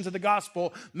propositions of the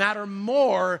gospel matter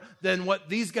more than what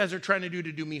these guys are trying to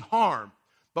do me harm.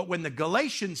 But when the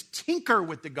Galatians tinker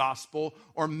with the gospel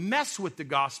or mess with the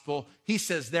gospel, he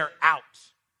says they're out.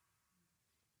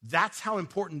 That's how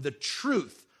important the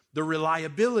truth, the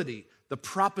reliability, the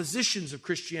propositions of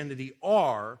Christianity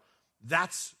are.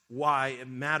 That's why it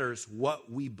matters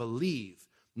what we believe,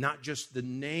 not just the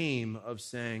name of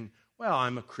saying, well,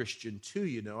 I'm a Christian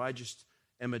too, I just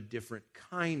am a different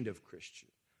kind of Christian.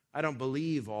 I don't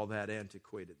believe all that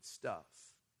antiquated stuff.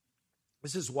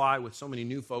 This is why with so many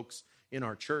new folks in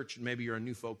our church, and maybe you're a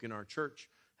new folk in our church,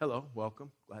 hello,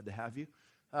 welcome, glad to have you.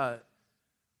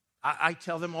 I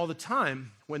tell them all the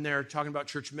time when they're talking about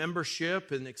church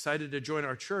membership and excited to join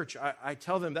our church, I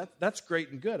tell them that's great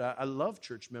and good. I love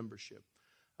church membership.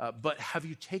 But have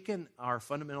you taken our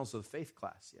Fundamentals of the Faith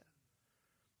class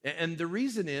yet? And the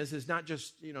reason is not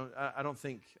just, I don't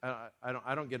think,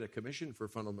 I don't get a commission for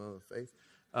Fundamentals of the Faith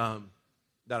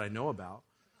that I know about.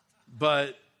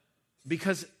 But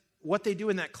because what they do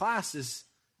in that class is,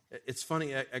 it's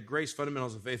funny, at Grace,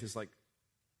 Fundamentals of Faith is like,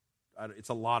 it's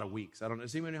a lot of weeks. I don't know.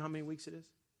 Does anyone know how many weeks it is?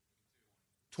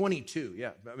 22,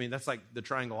 yeah. I mean, that's like the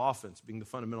triangle offense being the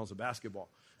fundamentals of basketball.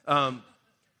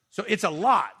 So it's a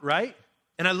lot, right?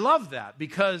 And I love that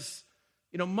because,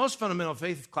 most fundamental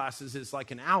faith classes is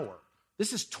like an hour.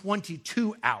 This is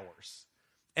 22 hours.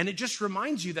 And it just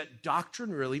reminds you that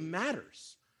doctrine really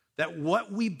matters. That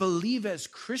what we believe as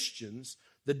Christians,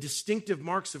 the distinctive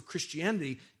marks of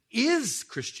Christianity, is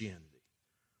Christianity.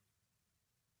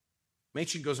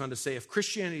 Machen goes on to say, if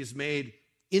Christianity is made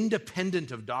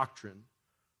independent of doctrine,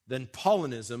 then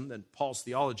Paulinism, then Paul's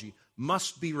theology,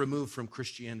 must be removed from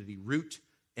Christianity, root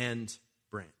and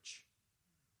branch.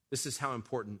 This is how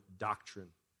important doctrine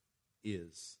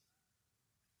is.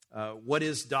 What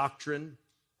is doctrine?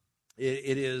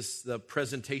 It is the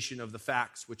presentation of the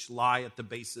facts which lie at the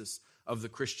basis of the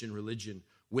Christian religion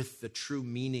with the true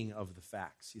meaning of the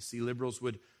facts. You see, liberals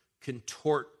would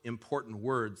contort important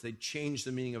words. They'd change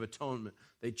the meaning of atonement.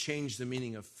 They'd change the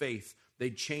meaning of faith.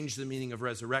 They'd change the meaning of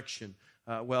resurrection.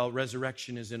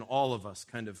 Resurrection is in all of us,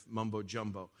 kind of mumbo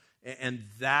jumbo. And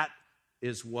that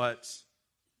is what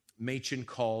Machen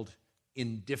called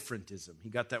indifferentism. He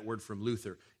got that word from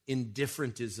Luther.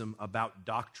 Indifferentism about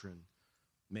doctrine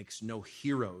makes no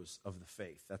heroes of the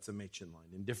faith. That's a Machen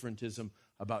line. Indifferentism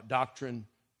about doctrine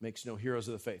makes no heroes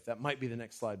of the faith. That might be the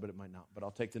next slide, but it might not. But I'll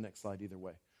take the next slide either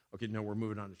way. Okay, now we're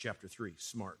moving on to chapter 3.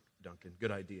 Smart, Duncan.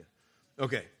 Good idea.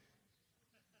 Okay.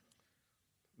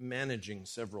 Managing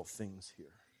several things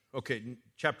here. Okay,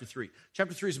 chapter 3.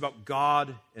 Chapter 3 is about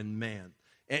God and man.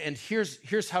 And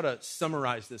here's how to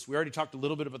summarize this. We already talked a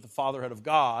little bit about the fatherhood of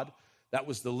God. That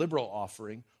was the liberal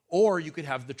offering. Or you could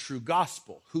have the true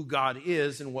gospel, who God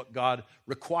is and what God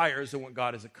requires and what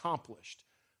God has accomplished.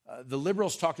 The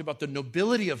liberals talked about the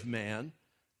nobility of man,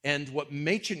 and what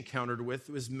Machen countered with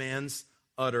was man's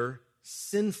utter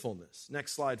sinfulness.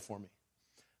 Next slide for me.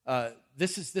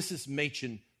 This is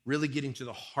Machen really getting to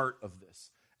the heart of this.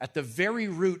 At the very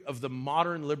root of the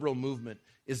modern liberal movement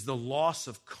is the loss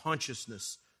of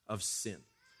consciousness of sin.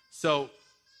 So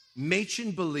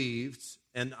Machen believed,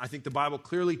 and I think the Bible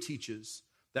clearly teaches,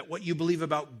 that what you believe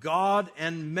about God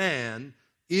and man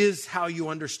is how you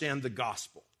understand the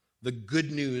gospel, the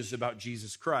good news about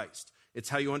Jesus Christ. It's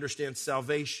how you understand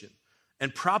salvation.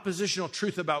 And propositional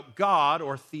truth about God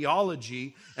or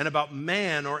theology and about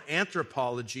man or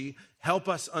anthropology help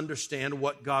us understand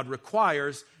what God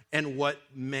requires and what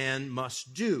man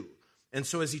must do. And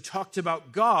so as he talked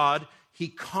about God, he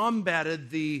combated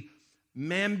the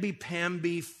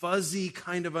mamby-pamby, fuzzy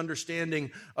kind of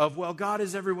understanding of, well, God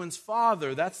is everyone's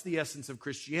father. That's the essence of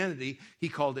Christianity. He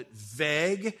called it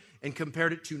vague and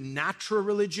compared it to natural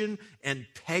religion and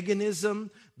paganism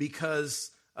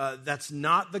because that's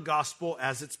not the gospel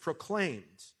as it's proclaimed.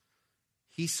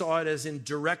 He saw it as in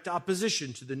direct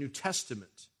opposition to the New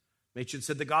Testament. Machen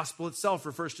said the gospel itself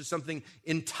refers to something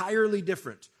entirely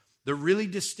different. The really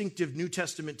distinctive New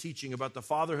Testament teaching about the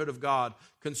fatherhood of God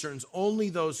concerns only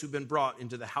those who've been brought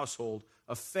into the household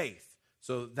of faith.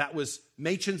 So that was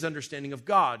Machen's understanding of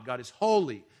God. God is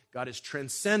holy. God is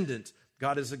transcendent.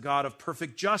 God is a God of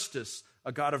perfect justice,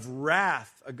 a God of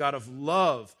wrath, a God of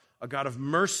love, a God of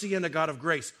mercy, and a God of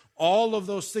grace. All of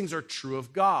those things are true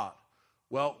of God.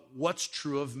 Well, what's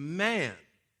true of man?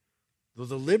 Though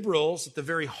the liberals, at the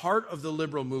very heart of the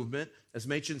liberal movement, as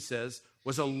Machen says,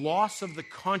 was a loss of the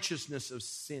consciousness of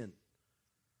sin.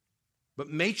 But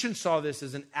Machen saw this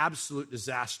as an absolute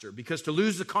disaster because to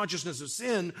lose the consciousness of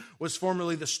sin was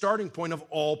formerly the starting point of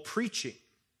all preaching.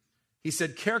 He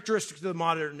said, characteristic of the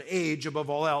modern age, above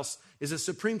all else, is a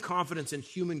supreme confidence in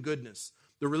human goodness.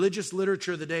 The religious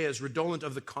literature of the day is redolent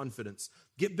of the confidence.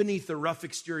 Get beneath the rough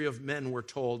exterior of men, we're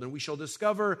told, and we shall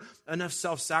discover enough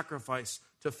self-sacrifice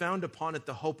to found upon it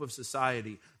the hope of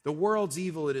society. The world's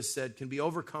evil, it is said, can be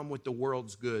overcome with the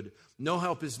world's good. No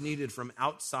help is needed from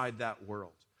outside that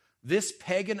world. This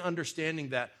pagan understanding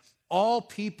that all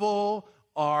people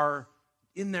are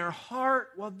in their heart,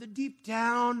 well, the deep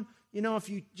down, if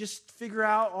you just figure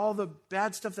out all the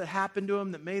bad stuff that happened to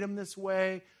them that made them this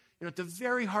way, at the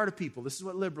very heart of people, this is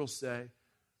what liberals say,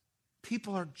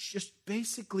 people are just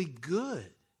basically good.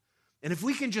 And if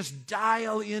we can just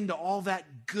dial into all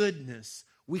that goodness,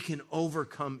 we can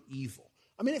overcome evil.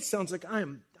 I mean, it sounds like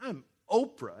I'm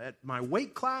Oprah at my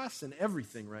weight class and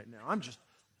everything right now. I'm just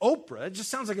Oprah. It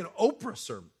just sounds like an Oprah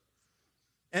sermon.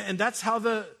 And that's how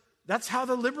the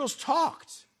liberals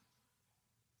talked.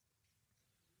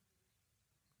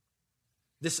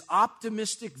 This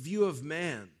optimistic view of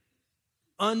man,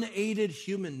 unaided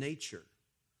human nature.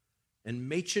 And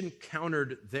Machen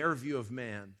countered their view of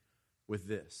man with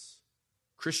this.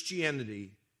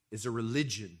 Christianity is a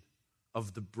religion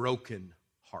of the broken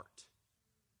heart.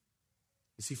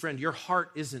 You see, friend, your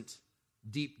heart isn't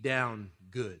deep down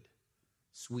good,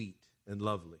 sweet, and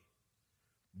lovely.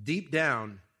 Deep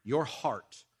down, your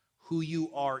heart, who you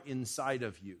are inside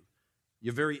of you,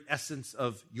 your very essence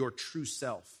of your true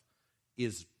self,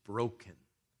 is broken.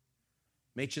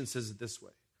 Machen says it this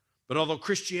way. But although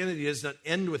Christianity does not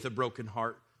end with a broken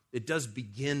heart, it does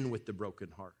begin with the broken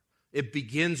heart. It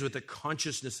begins with the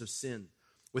consciousness of sin.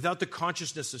 Without the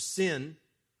consciousness of sin,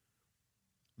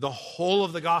 the whole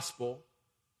of the gospel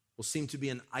will seem to be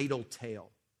an idle tale.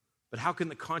 But how can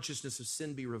the consciousness of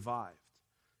sin be revived?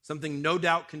 Something no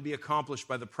doubt can be accomplished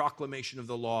by the proclamation of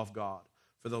the law of God,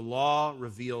 for the law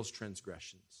reveals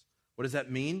transgressions. What does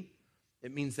that mean?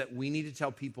 It means that we need to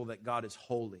tell people that God is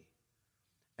holy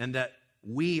and that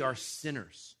we are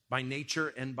sinners by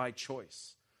nature and by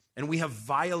choice. And we have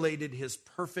violated his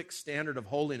perfect standard of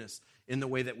holiness in the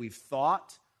way that we've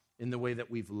thought, in the way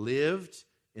that we've lived,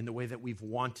 in the way that we've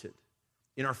wanted.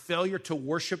 In our failure to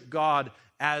worship God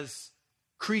as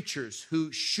creatures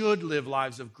who should live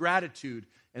lives of gratitude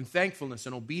and thankfulness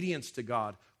and obedience to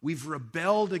God, we've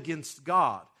rebelled against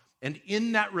God. And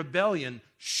in that rebellion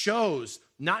shows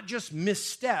not just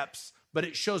missteps, but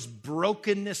it shows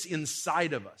brokenness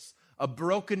inside of us, a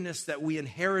brokenness that we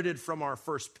inherited from our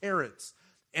first parents.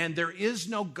 And there is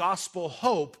no gospel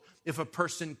hope if a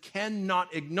person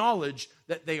cannot acknowledge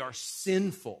that they are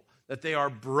sinful, that they are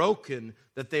broken,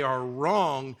 that they are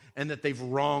wrong, and that they've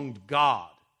wronged God,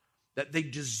 that they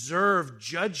deserve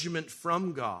judgment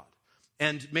from God.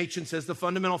 And Machen says the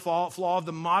fundamental flaw of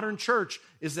the modern church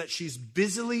is that she's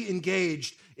busily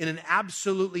engaged in an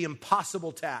absolutely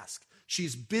impossible task.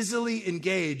 She's busily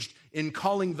engaged in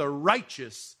calling the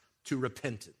righteous to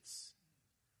repentance.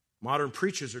 Modern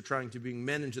preachers are trying to bring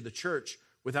men into the church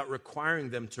without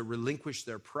requiring them to relinquish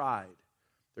their pride.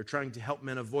 They're trying to help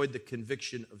men avoid the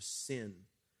conviction of sin.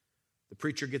 The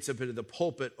preacher gets up into the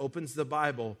pulpit, opens the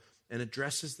Bible, and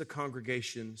addresses the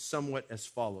congregation somewhat as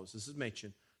follows. This is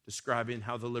Machen describing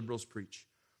how the liberals preach.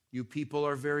 You people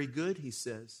are very good, he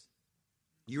says.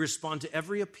 You respond to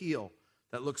every appeal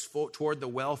that looks toward the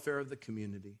welfare of the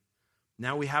community.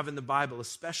 Now we have in the Bible,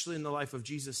 especially in the life of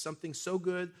Jesus, something so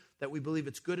good that we believe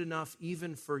it's good enough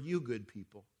even for you good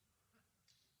people.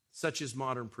 Such is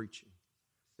modern preaching.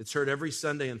 It's heard every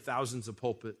Sunday in thousands of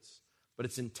pulpits, but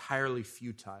it's entirely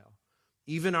futile.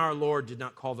 Even our Lord did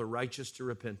not call the righteous to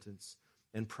repentance,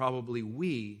 and probably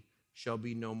we shall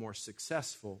be no more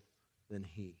successful than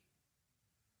he.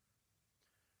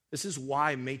 This is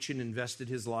why Machen invested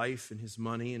his life and his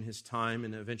money and his time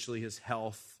and eventually his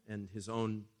health and his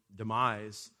own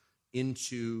demise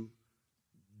into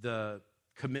the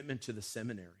commitment to the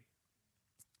seminary.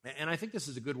 And I think this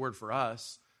is a good word for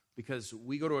us because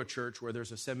we go to a church where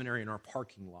there's a seminary in our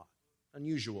parking lot.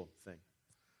 Unusual thing.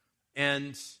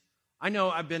 And I know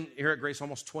I've been here at Grace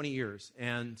almost 20 years,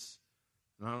 and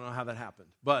I don't know how that happened,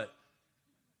 but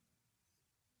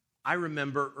I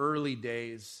remember early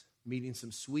days meeting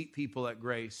some sweet people at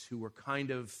Grace who were kind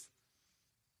of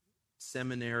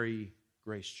seminary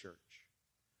Grace Church.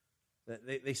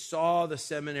 They saw the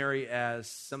seminary as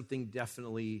something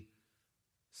definitely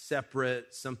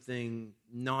separate, something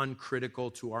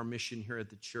non-critical to our mission here at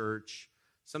the church,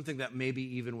 something that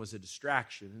maybe even was a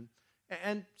distraction.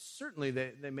 And certainly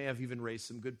they may have even raised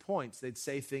some good points. They'd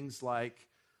say things like,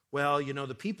 well, you know,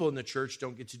 the people in the church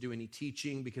don't get to do any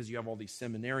teaching because you have all these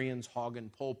seminarians hogging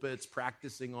pulpits,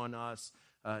 practicing on us,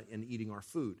 and eating our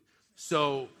food.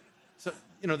 So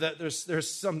you know, there's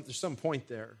some point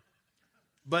there.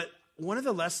 But one of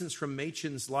the lessons from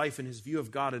Machen's life and his view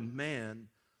of God and man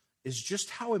is just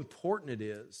how important it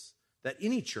is that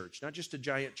any church, not just a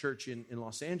giant church in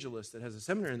Los Angeles that has a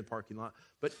seminary in the parking lot,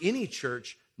 but any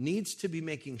church needs to be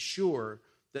making sure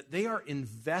that they are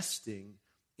investing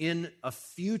in a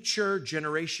future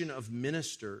generation of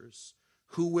ministers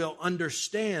who will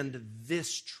understand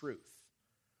this truth.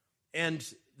 And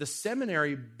the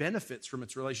seminary benefits from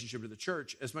its relationship to the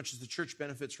church as much as the church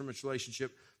benefits from its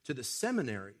relationship to the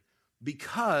seminary,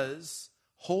 because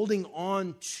holding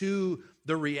on to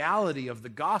the reality of the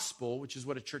gospel, which is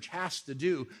what a church has to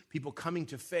do, people coming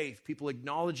to faith, people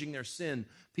acknowledging their sin,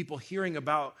 people hearing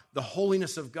about the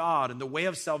holiness of God and the way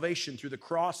of salvation through the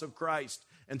cross of Christ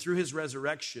and through his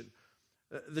resurrection.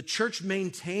 The church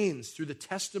maintains, through the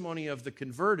testimony of the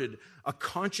converted, a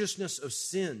consciousness of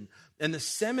sin. And the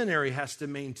seminary has to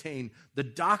maintain the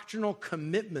doctrinal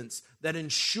commitments that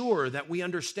ensure that we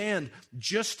understand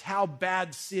just how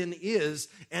bad sin is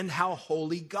and how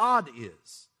holy God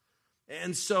is.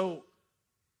 And so,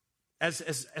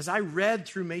 as I read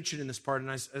through Machen in this part, and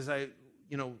as I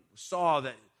saw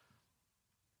that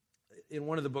in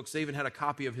one of the books, they even had a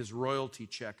copy of his royalty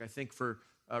check, I think for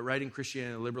writing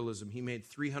Christianity and Liberalism, he made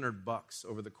 $300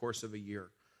 over the course of a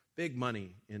year. Big money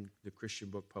in the Christian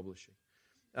book publishing.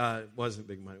 It wasn't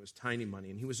big money, it was tiny money.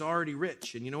 And he was already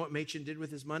rich. And you know what Machen did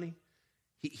with his money?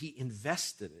 He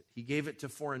invested it. He gave it to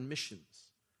foreign missions.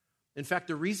 In fact,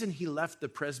 the reason he left the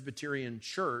Presbyterian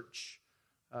Church,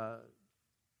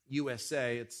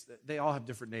 USA, they all have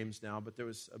different names now, but there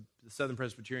was the Southern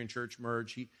Presbyterian Church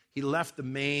merged. He left the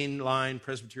mainline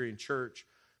Presbyterian Church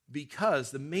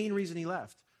because the main reason he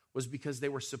left was because they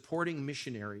were supporting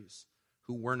missionaries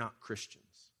who were not Christians.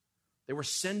 They were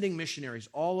sending missionaries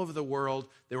all over the world.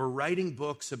 They were writing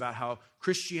books about how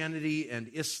Christianity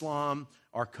and Islam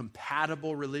are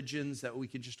compatible religions, that we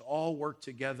could just all work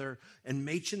together. And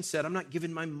Machen said, I'm not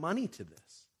giving my money to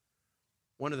this.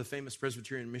 One of the famous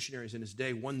Presbyterian missionaries in his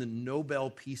day won the Nobel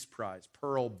Peace Prize,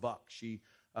 Pearl Buck.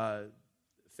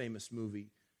 Famous movie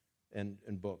and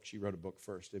book. She wrote a book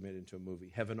first. They made it into a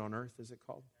movie. Heaven on Earth, is it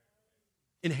called?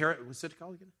 What's it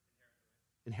called again?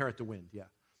 Inherit the Wind, yeah.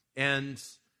 And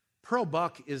Pearl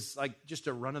Buck is like just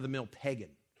a run-of-the-mill pagan.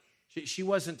 She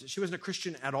wasn't a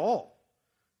Christian at all.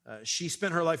 She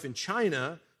spent her life in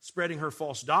China spreading her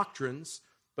false doctrines,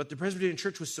 but the Presbyterian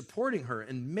Church was supporting her.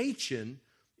 And Machen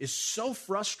is so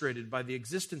frustrated by the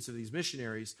existence of these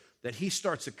missionaries that he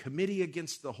starts a committee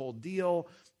against the whole deal,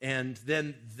 and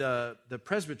then the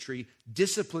presbytery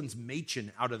disciplines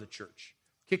Machen out of the church.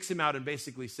 Kicks him out and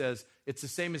basically says, it's the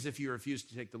same as if you refuse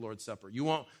to take the Lord's Supper. You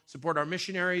won't support our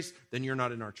missionaries, then you're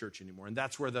not in our church anymore. And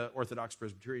that's where the Orthodox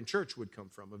Presbyterian Church would come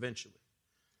from eventually.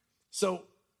 So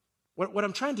what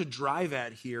I'm trying to drive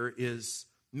at here is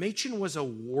Machen was a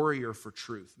warrior for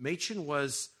truth. Machen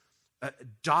was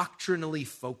doctrinally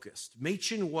focused.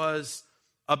 Machen was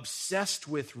obsessed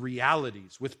with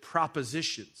realities, with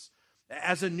propositions.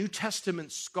 As a New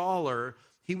Testament scholar,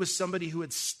 he was somebody who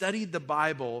had studied the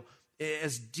Bible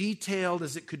as detailed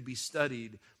as it could be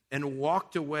studied and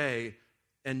walked away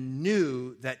and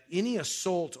knew that any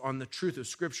assault on the truth of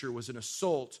Scripture was an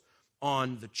assault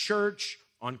on the church,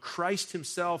 on Christ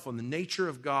himself, on the nature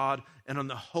of God, and on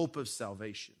the hope of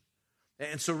salvation.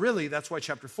 And so really, that's why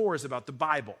chapter 4 is about the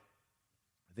Bible.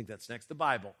 I think that's next, the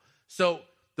Bible. So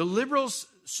the liberals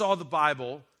saw the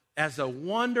Bible as a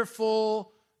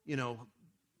wonderful,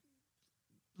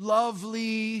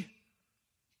 lovely,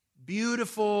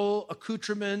 beautiful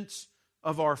accoutrement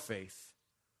of our faith.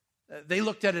 They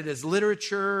looked at it as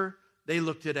literature. They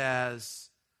looked at it as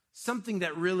something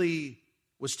that really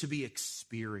was to be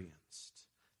experienced.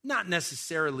 not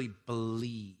necessarily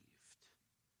believed.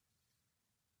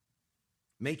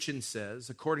 Machen says,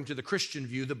 according to the Christian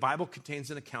view, the Bible contains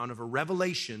an account of a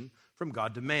revelation from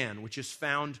God to man, which is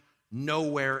found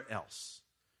nowhere else.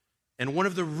 And one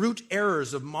of the root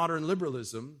errors of modern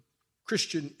liberalism,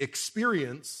 Christian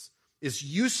experience, is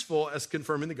useful as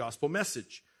confirming the gospel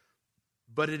message.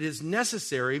 But it is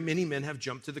necessary. Many men have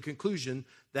jumped to the conclusion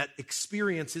that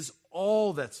experience is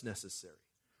all that's necessary.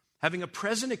 Having a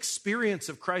present experience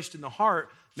of Christ in the heart,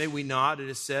 may we not, it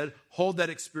is said, hold that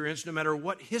experience no matter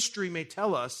what history may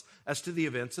tell us as to the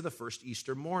events of the first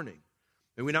Easter morning.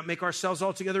 May we not make ourselves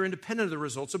altogether independent of the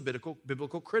results of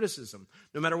biblical criticism.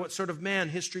 No matter what sort of man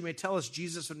history may tell us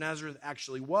Jesus of Nazareth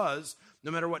actually was,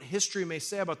 no matter what history may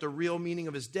say about the real meaning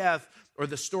of his death or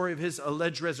the story of his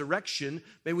alleged resurrection,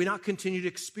 may we not continue to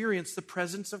experience the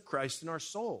presence of Christ in our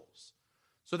souls.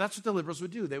 So that's what the liberals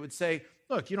would do. They would say,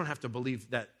 look, you don't have to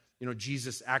believe that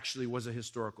Jesus actually was a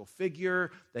historical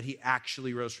figure, that he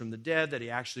actually rose from the dead, that he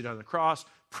actually died on the cross.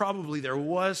 Probably there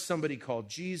was somebody called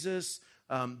Jesus,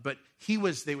 but he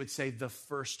was, they would say, the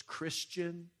first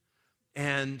Christian.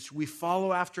 And we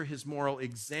follow after his moral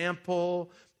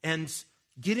example, and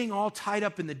getting all tied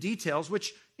up in the details,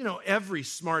 which, every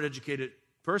smart, educated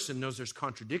person knows there's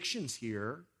contradictions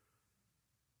here.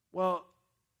 Well,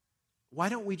 why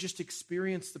don't we just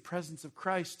experience the presence of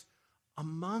Christ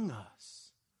among us?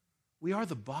 We are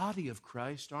the body of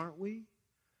Christ, aren't we?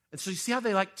 And so you see how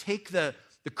they take the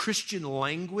Christian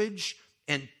language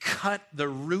and cut the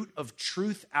root of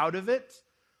truth out of it?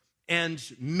 And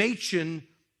Machen,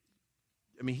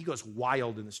 he goes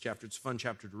wild in this chapter. It's a fun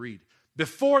chapter to read.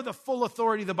 Before the full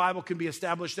authority of the Bible can be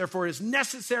established, therefore, it is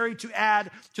necessary to add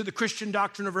to the Christian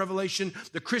doctrine of revelation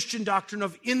the Christian doctrine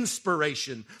of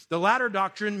inspiration. The latter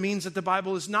doctrine means that the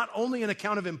Bible is not only an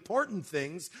account of important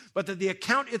things, but that the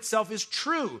account itself is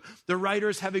true. The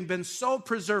writers having been so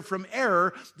preserved from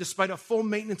error, despite a full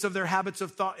maintenance of their habits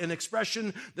of thought and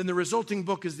expression, then the resulting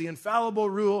book is the infallible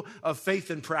rule of faith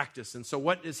and practice. And so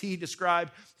what does he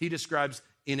describe? He describes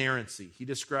inerrancy. He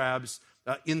describes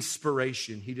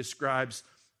inspiration. He describes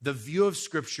the view of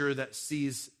Scripture that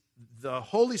sees the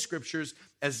Holy Scriptures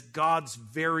as God's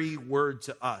very word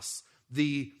to us,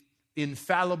 the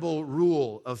infallible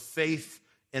rule of faith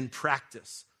and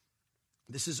practice.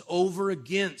 This is over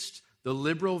against the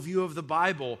liberal view of the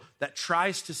Bible that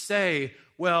tries to say,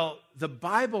 well, the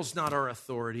Bible's not our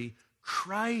authority,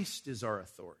 Christ is our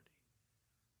authority.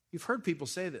 You've heard people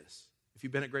say this if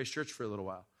you've been at Grace Church for a little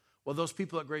while. Well, those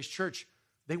people at Grace Church,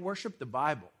 they worship the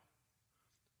Bible.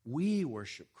 We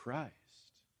worship Christ.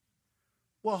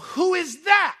 Well, who is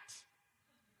that?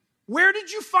 Where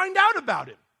did you find out about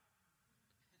him?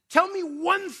 Tell me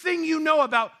one thing you know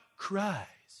about Christ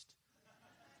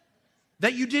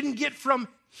that you didn't get from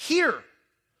here.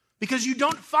 Because you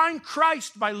don't find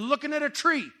Christ by looking at a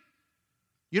tree.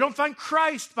 You don't find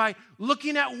Christ by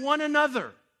looking at one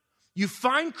another. You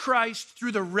find Christ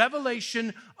through the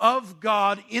revelation of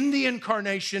God in the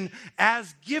incarnation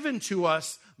as given to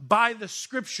us by the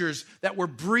Scriptures that were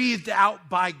breathed out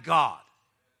by God.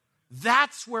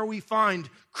 That's where we find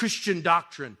Christian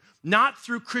doctrine, not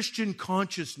through Christian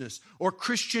consciousness or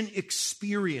Christian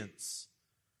experience.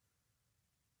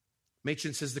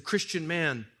 Machen says the Christian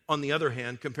man, on the other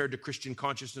hand, compared to Christian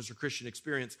consciousness or Christian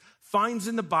experience, finds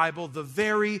in the Bible the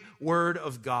very Word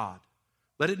of God.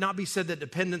 Let it not be said that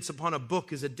dependence upon a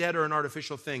book is a dead or an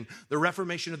artificial thing. The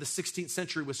Reformation of the 16th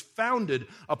century was founded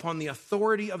upon the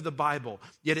authority of the Bible,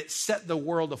 yet it set the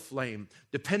world aflame.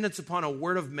 Dependence upon a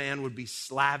word of man would be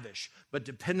slavish, but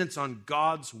dependence on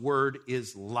God's word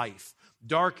is life.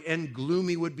 Dark and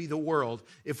gloomy would be the world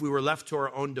if we were left to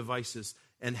our own devices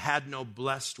and had no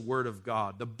blessed word of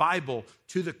God. The Bible,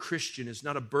 to the Christian, is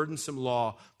not a burdensome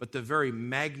law, but the very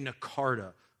Magna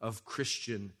Carta of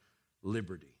Christian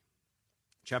liberty.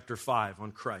 Chapter 5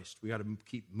 on Christ. We got to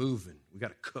keep moving. We got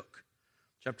to cook.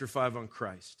 Chapter 5 on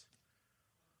Christ.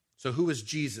 So who is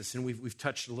Jesus? And we've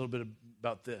touched a little bit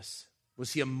about this.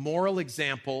 Was he a moral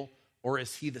example, or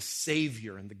is he the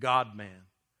Savior and the God-man?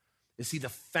 Is he the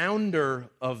founder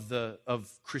of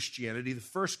Christianity, the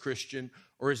first Christian,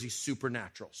 or is he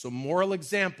supernatural? So moral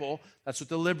example, that's what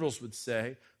the liberals would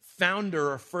say.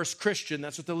 Founder or first Christian,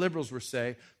 that's what the liberals would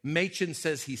say. Machen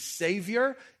says he's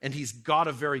Savior and he's God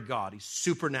of very God. He's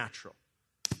supernatural.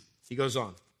 He goes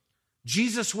on.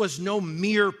 Jesus was no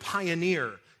mere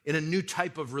pioneer in a new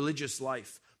type of religious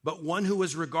life, but one who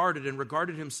was regarded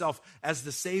himself as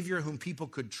the Savior whom people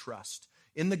could trust.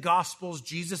 In the Gospels,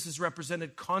 Jesus is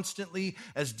represented constantly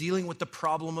as dealing with the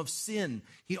problem of sin.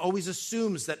 He always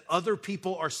assumes that other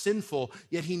people are sinful,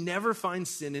 yet he never finds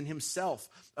sin in himself.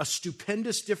 A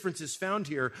stupendous difference is found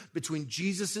here between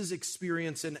Jesus'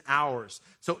 experience and ours.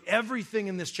 So everything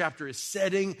in this chapter is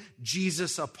setting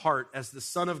Jesus apart as the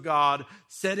Son of God,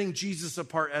 setting Jesus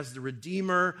apart as the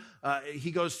Redeemer.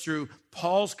 He goes through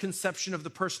Paul's conception of the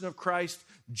person of Christ,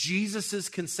 Jesus'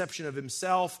 conception of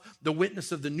himself, the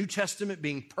witness of the New Testament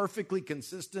being perfectly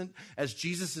consistent as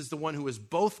Jesus is the one who is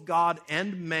both God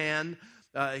and man.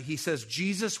 He says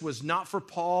Jesus was not for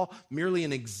Paul merely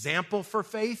an example for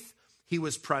faith. He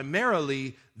was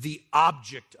primarily the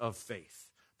object of faith.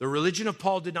 The religion of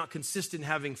Paul did not consist in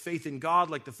having faith in God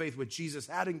like the faith which Jesus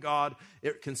had in God.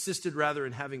 It consisted rather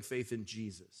in having faith in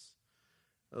Jesus.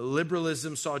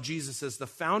 Liberalism saw Jesus as the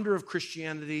founder of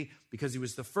Christianity because he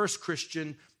was the first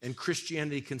Christian, and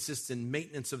Christianity consists in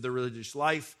maintenance of the religious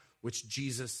life which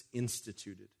Jesus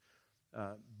instituted.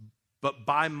 But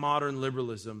by modern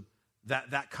liberalism,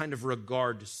 that kind of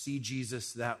regard to see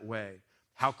Jesus that way,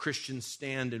 how Christians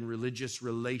stand in religious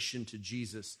relation to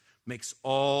Jesus, makes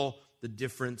all the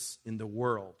difference in the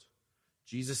world.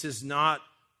 Jesus is not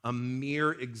a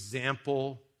mere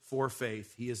example for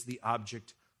faith. He is the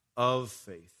object of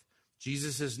faith.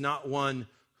 Jesus is not one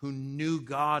who knew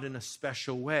God in a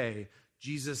special way.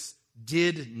 Jesus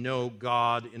did know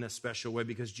God in a special way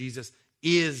because Jesus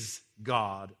is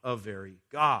God, a very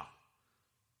God.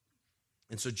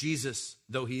 And so Jesus,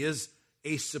 though he is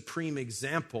a supreme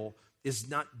example, is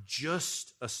not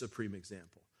just a supreme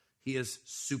example. He is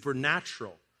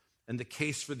supernatural. And the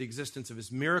case for the existence of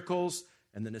his miracles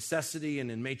and the necessity,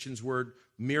 and in Machen's word,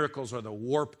 miracles are the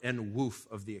warp and woof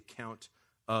of the account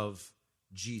of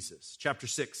Jesus. Chapter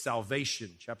 6, salvation.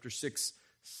 Chapter 6,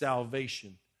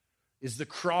 salvation. Is the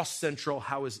cross central?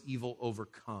 How is evil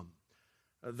overcome?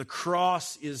 The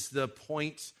cross is the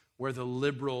point where the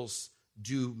liberals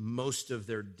do most of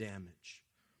their damage.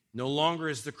 No longer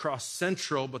is the cross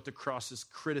central, but the cross is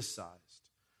criticized.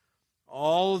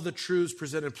 All of the truths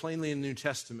presented plainly in the New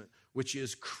Testament, which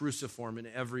is cruciform in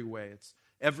every way.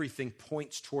 Everything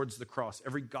points towards the cross.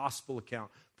 Every gospel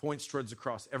account points towards the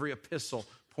cross. Every epistle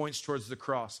points towards the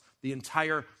cross. The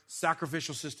entire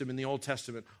sacrificial system in the Old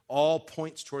Testament all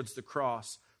points towards the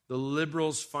cross. The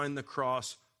liberals find the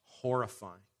cross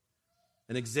horrifying,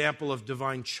 an example of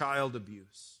divine child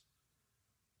abuse.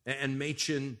 And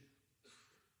Machen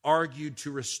argued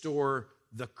to restore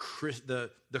the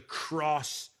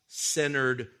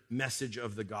cross-centered message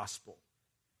of the gospel.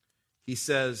 He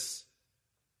says,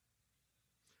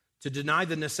 to deny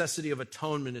the necessity of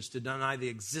atonement is to deny the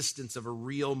existence of a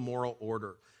real moral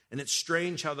order. And it's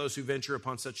strange how those who venture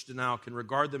upon such denial can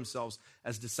regard themselves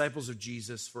as disciples of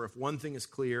Jesus. For if one thing is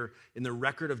clear in the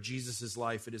record of Jesus'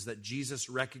 life, it is that Jesus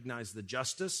recognized the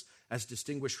justice as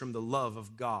distinguished from the love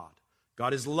of God.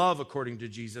 God is love according to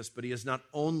Jesus, but he is not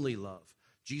only love.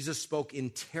 Jesus spoke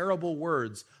in terrible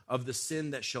words of the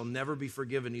sin that shall never be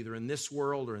forgiven, either in this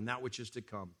world or in that which is to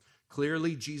come.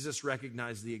 Clearly, Jesus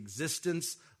recognized the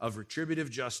existence of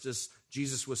retributive justice.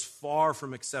 Jesus was far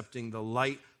from accepting the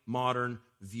light, modern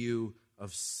view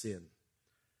of sin.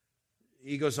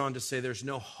 He goes on to say there's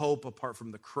no hope apart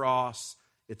from the cross.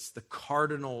 It's the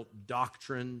cardinal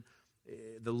doctrine.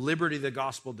 The liberty of the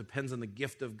gospel depends on the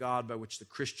gift of God by which the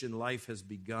Christian life has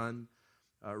begun.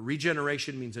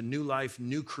 Regeneration means a new life,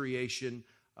 new creation,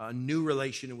 a new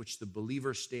relation in which the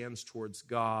believer stands towards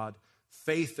God.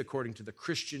 Faith, according to the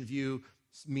Christian view,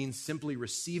 means simply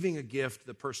receiving a gift.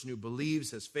 The person who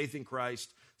believes, has faith in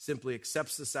Christ, simply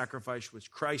accepts the sacrifice which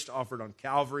Christ offered on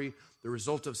Calvary. The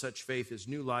result of such faith is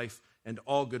new life and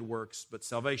all good works, but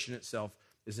salvation itself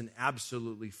is an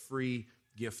absolutely free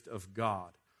gift of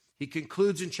God. He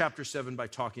concludes in chapter 7 by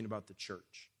talking about the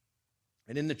church.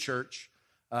 And in the church,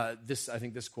 I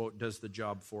think this quote does the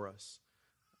job for us.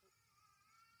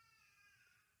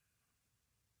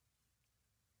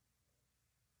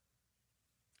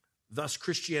 Thus,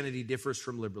 Christianity differs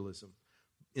from liberalism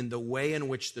in the way in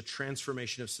which the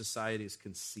transformation of society is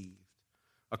conceived.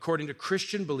 According to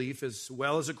Christian belief, as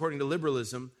well as according to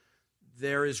liberalism,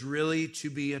 there is really to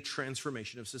be a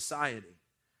transformation of society.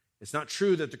 It's not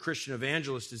true that the Christian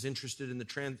evangelist is interested in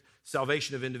the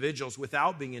salvation of individuals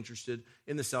without being interested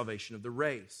in the salvation of the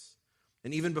race.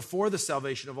 And even before the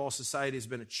salvation of all society has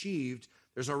been achieved,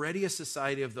 there's already a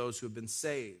society of those who have been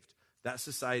saved. That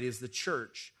society is the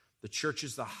church. The church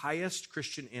is the highest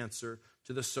Christian answer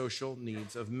to the social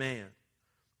needs of man.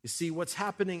 You see, what's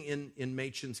happening in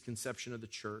Machen's conception of the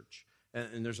church,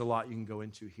 and there's a lot you can go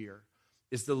into here,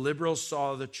 is the liberals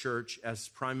saw the church as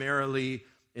primarily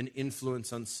an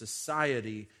influence on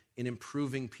society in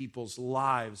improving people's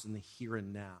lives in the here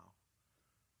and now.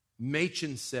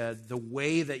 Machen said the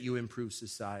way that you improve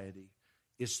society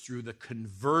is through the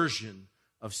conversion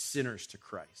of sinners to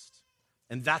Christ.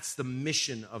 And that's the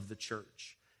mission of the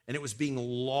church. And it was being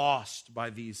lost by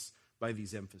these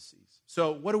emphases.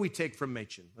 So what do we take from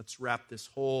Machen? Let's wrap this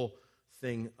whole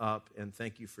thing up, and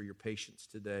thank you for your patience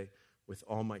today with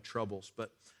all my troubles.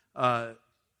 But how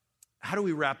do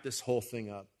we wrap this whole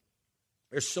thing up?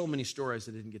 There's so many stories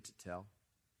I didn't get to tell.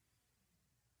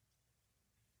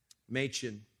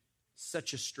 Machen,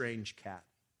 such a strange cat.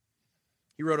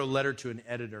 He wrote a letter to an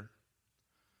editor of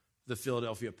the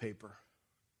Philadelphia paper,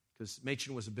 because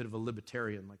Machen was a bit of a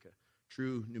libertarian, like a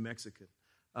true New Mexican.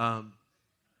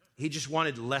 He just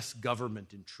wanted less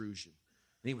government intrusion.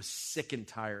 And he was sick and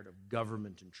tired of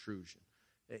government intrusion.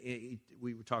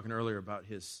 We were talking earlier about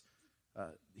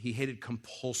he hated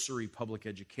compulsory public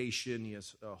education. He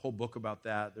has a whole book about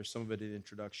that. There's some of it in the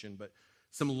introduction. But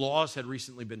some laws had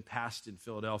recently been passed in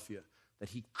Philadelphia that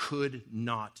he could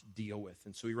not deal with.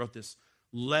 And so he wrote this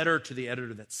letter to the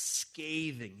editor that's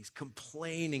scathing. He's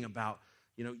complaining about,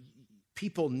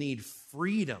 people need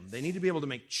freedom. They need to be able to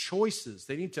make choices.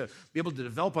 They need to be able to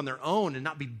develop on their own and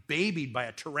not be babied by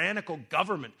a tyrannical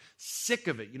government. Sick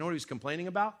of it. You know what he was complaining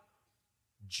about?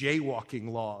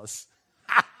 Jaywalking laws.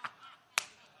 I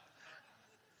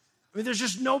mean, there's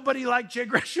just nobody like J.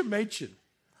 Gresham Machen.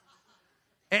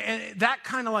 And that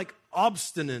kind of like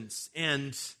obstinance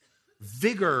and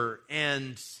vigor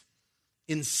and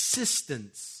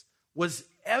insistence was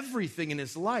everything in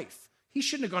his life. He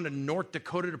shouldn't have gone to North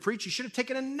Dakota to preach. He should have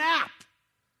taken a nap.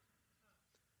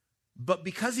 But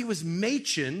because he was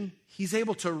Machen, he's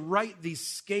able to write these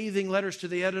scathing letters to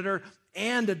the editor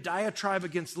and a diatribe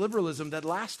against liberalism that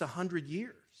lasts 100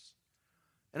 years.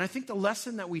 And I think the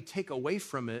lesson that we take away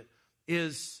from it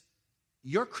is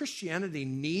your Christianity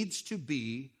needs to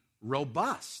be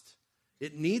robust.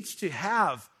 It needs to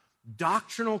have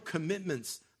doctrinal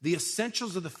commitments. The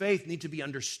essentials of the faith need to be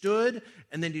understood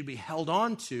and they need to be held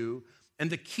on to. And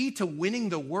the key to winning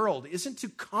the world isn't to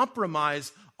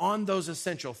compromise on those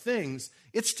essential things.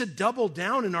 It's to double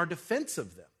down in our defense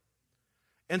of them.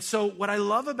 And so what I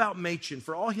love about Machen,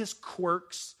 for all his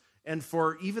quirks and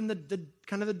for even the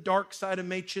kind of the dark side of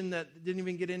Machen that didn't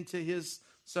even get into his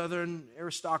Southern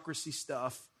aristocracy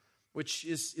stuff, which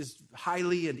is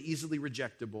highly and easily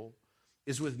rejectable,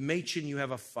 is with Machen you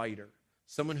have a fighter,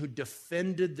 someone who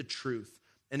defended the truth,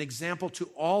 an example to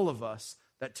all of us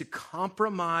that to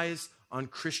compromise on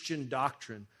Christian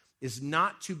doctrine is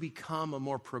not to become a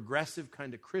more progressive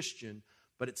kind of Christian,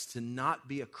 but it's to not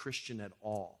be a Christian at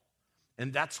all.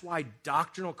 And that's why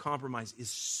doctrinal compromise is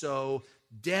so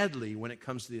deadly when it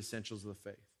comes to the essentials of the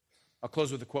faith. I'll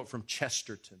close with a quote from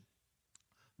Chesterton.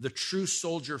 The true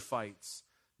soldier fights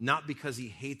not because he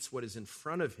hates what is in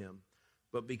front of him,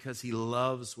 but because he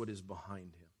loves what is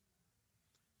behind him.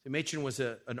 So Machen was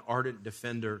an ardent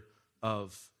defender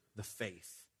of the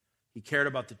faith. He cared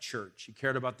about the church. He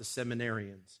cared about the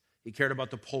seminarians. He cared about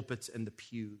the pulpits and the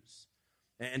pews.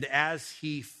 And as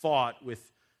he fought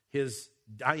with his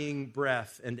dying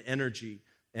breath and energy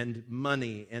and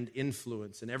money and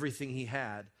influence and everything he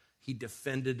had, he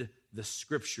defended the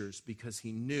scriptures because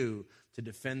he knew to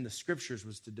defend the scriptures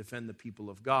was to defend the people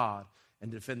of God.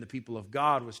 And to defend the people of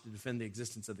God was to defend the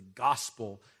existence of the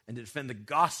gospel. And to defend the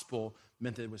gospel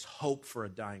meant that there was hope for a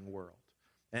dying world.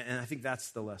 And I think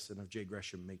that's the lesson of J.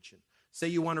 Gresham Machen. Say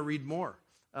you want to read more.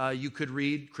 You could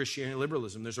read Christianity and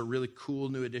Liberalism. There's a really cool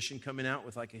new edition coming out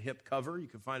with like a hip cover. You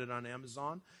can find it on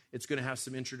Amazon. It's going to have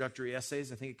some introductory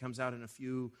essays. I think it comes out in a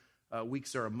few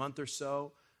weeks or a month or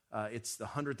so. It's the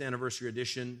 100th anniversary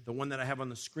edition. The one that I have on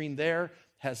the screen there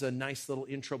has a nice little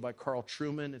intro by Carl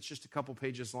Trueman. It's just a couple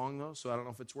pages long, though, so I don't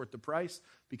know if it's worth the price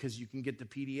because you can get the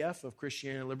PDF of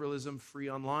Christianity and Liberalism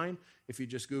free online. If you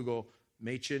just Google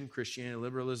Machen, Christianity and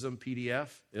Liberalism, PDF,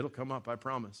 it'll come up, I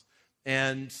promise.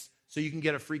 And so you can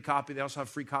get a free copy. They also have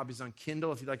free copies on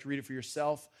Kindle if you'd like to read it for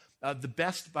yourself. The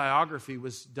best biography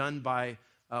was done by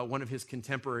one of his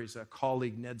contemporaries, a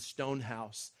colleague, Ned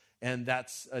Stonehouse. And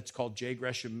it's called J.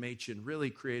 Gresham Machen, really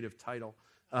creative title.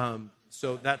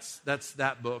 So that's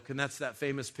that book, and that's that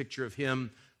famous picture of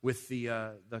him with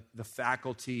the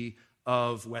faculty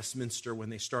of Westminster when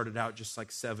they started out, just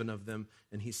like 7 of them,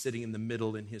 and he's sitting in the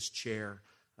middle in his chair.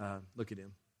 Look at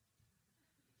him.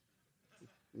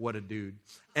 What a dude.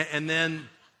 And then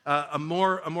a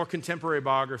more contemporary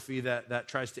biography that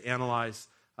tries to analyze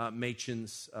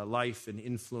Machen's life and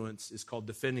influence is called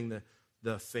Defending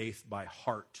the Faith by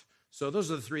Heart. So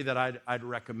those are the 3 that I'd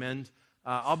recommend.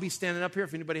 I'll be standing up here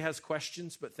if anybody has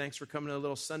questions, but thanks for coming to a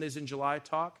little Sundays in July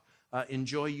talk.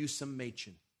 Enjoy you some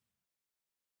Machen.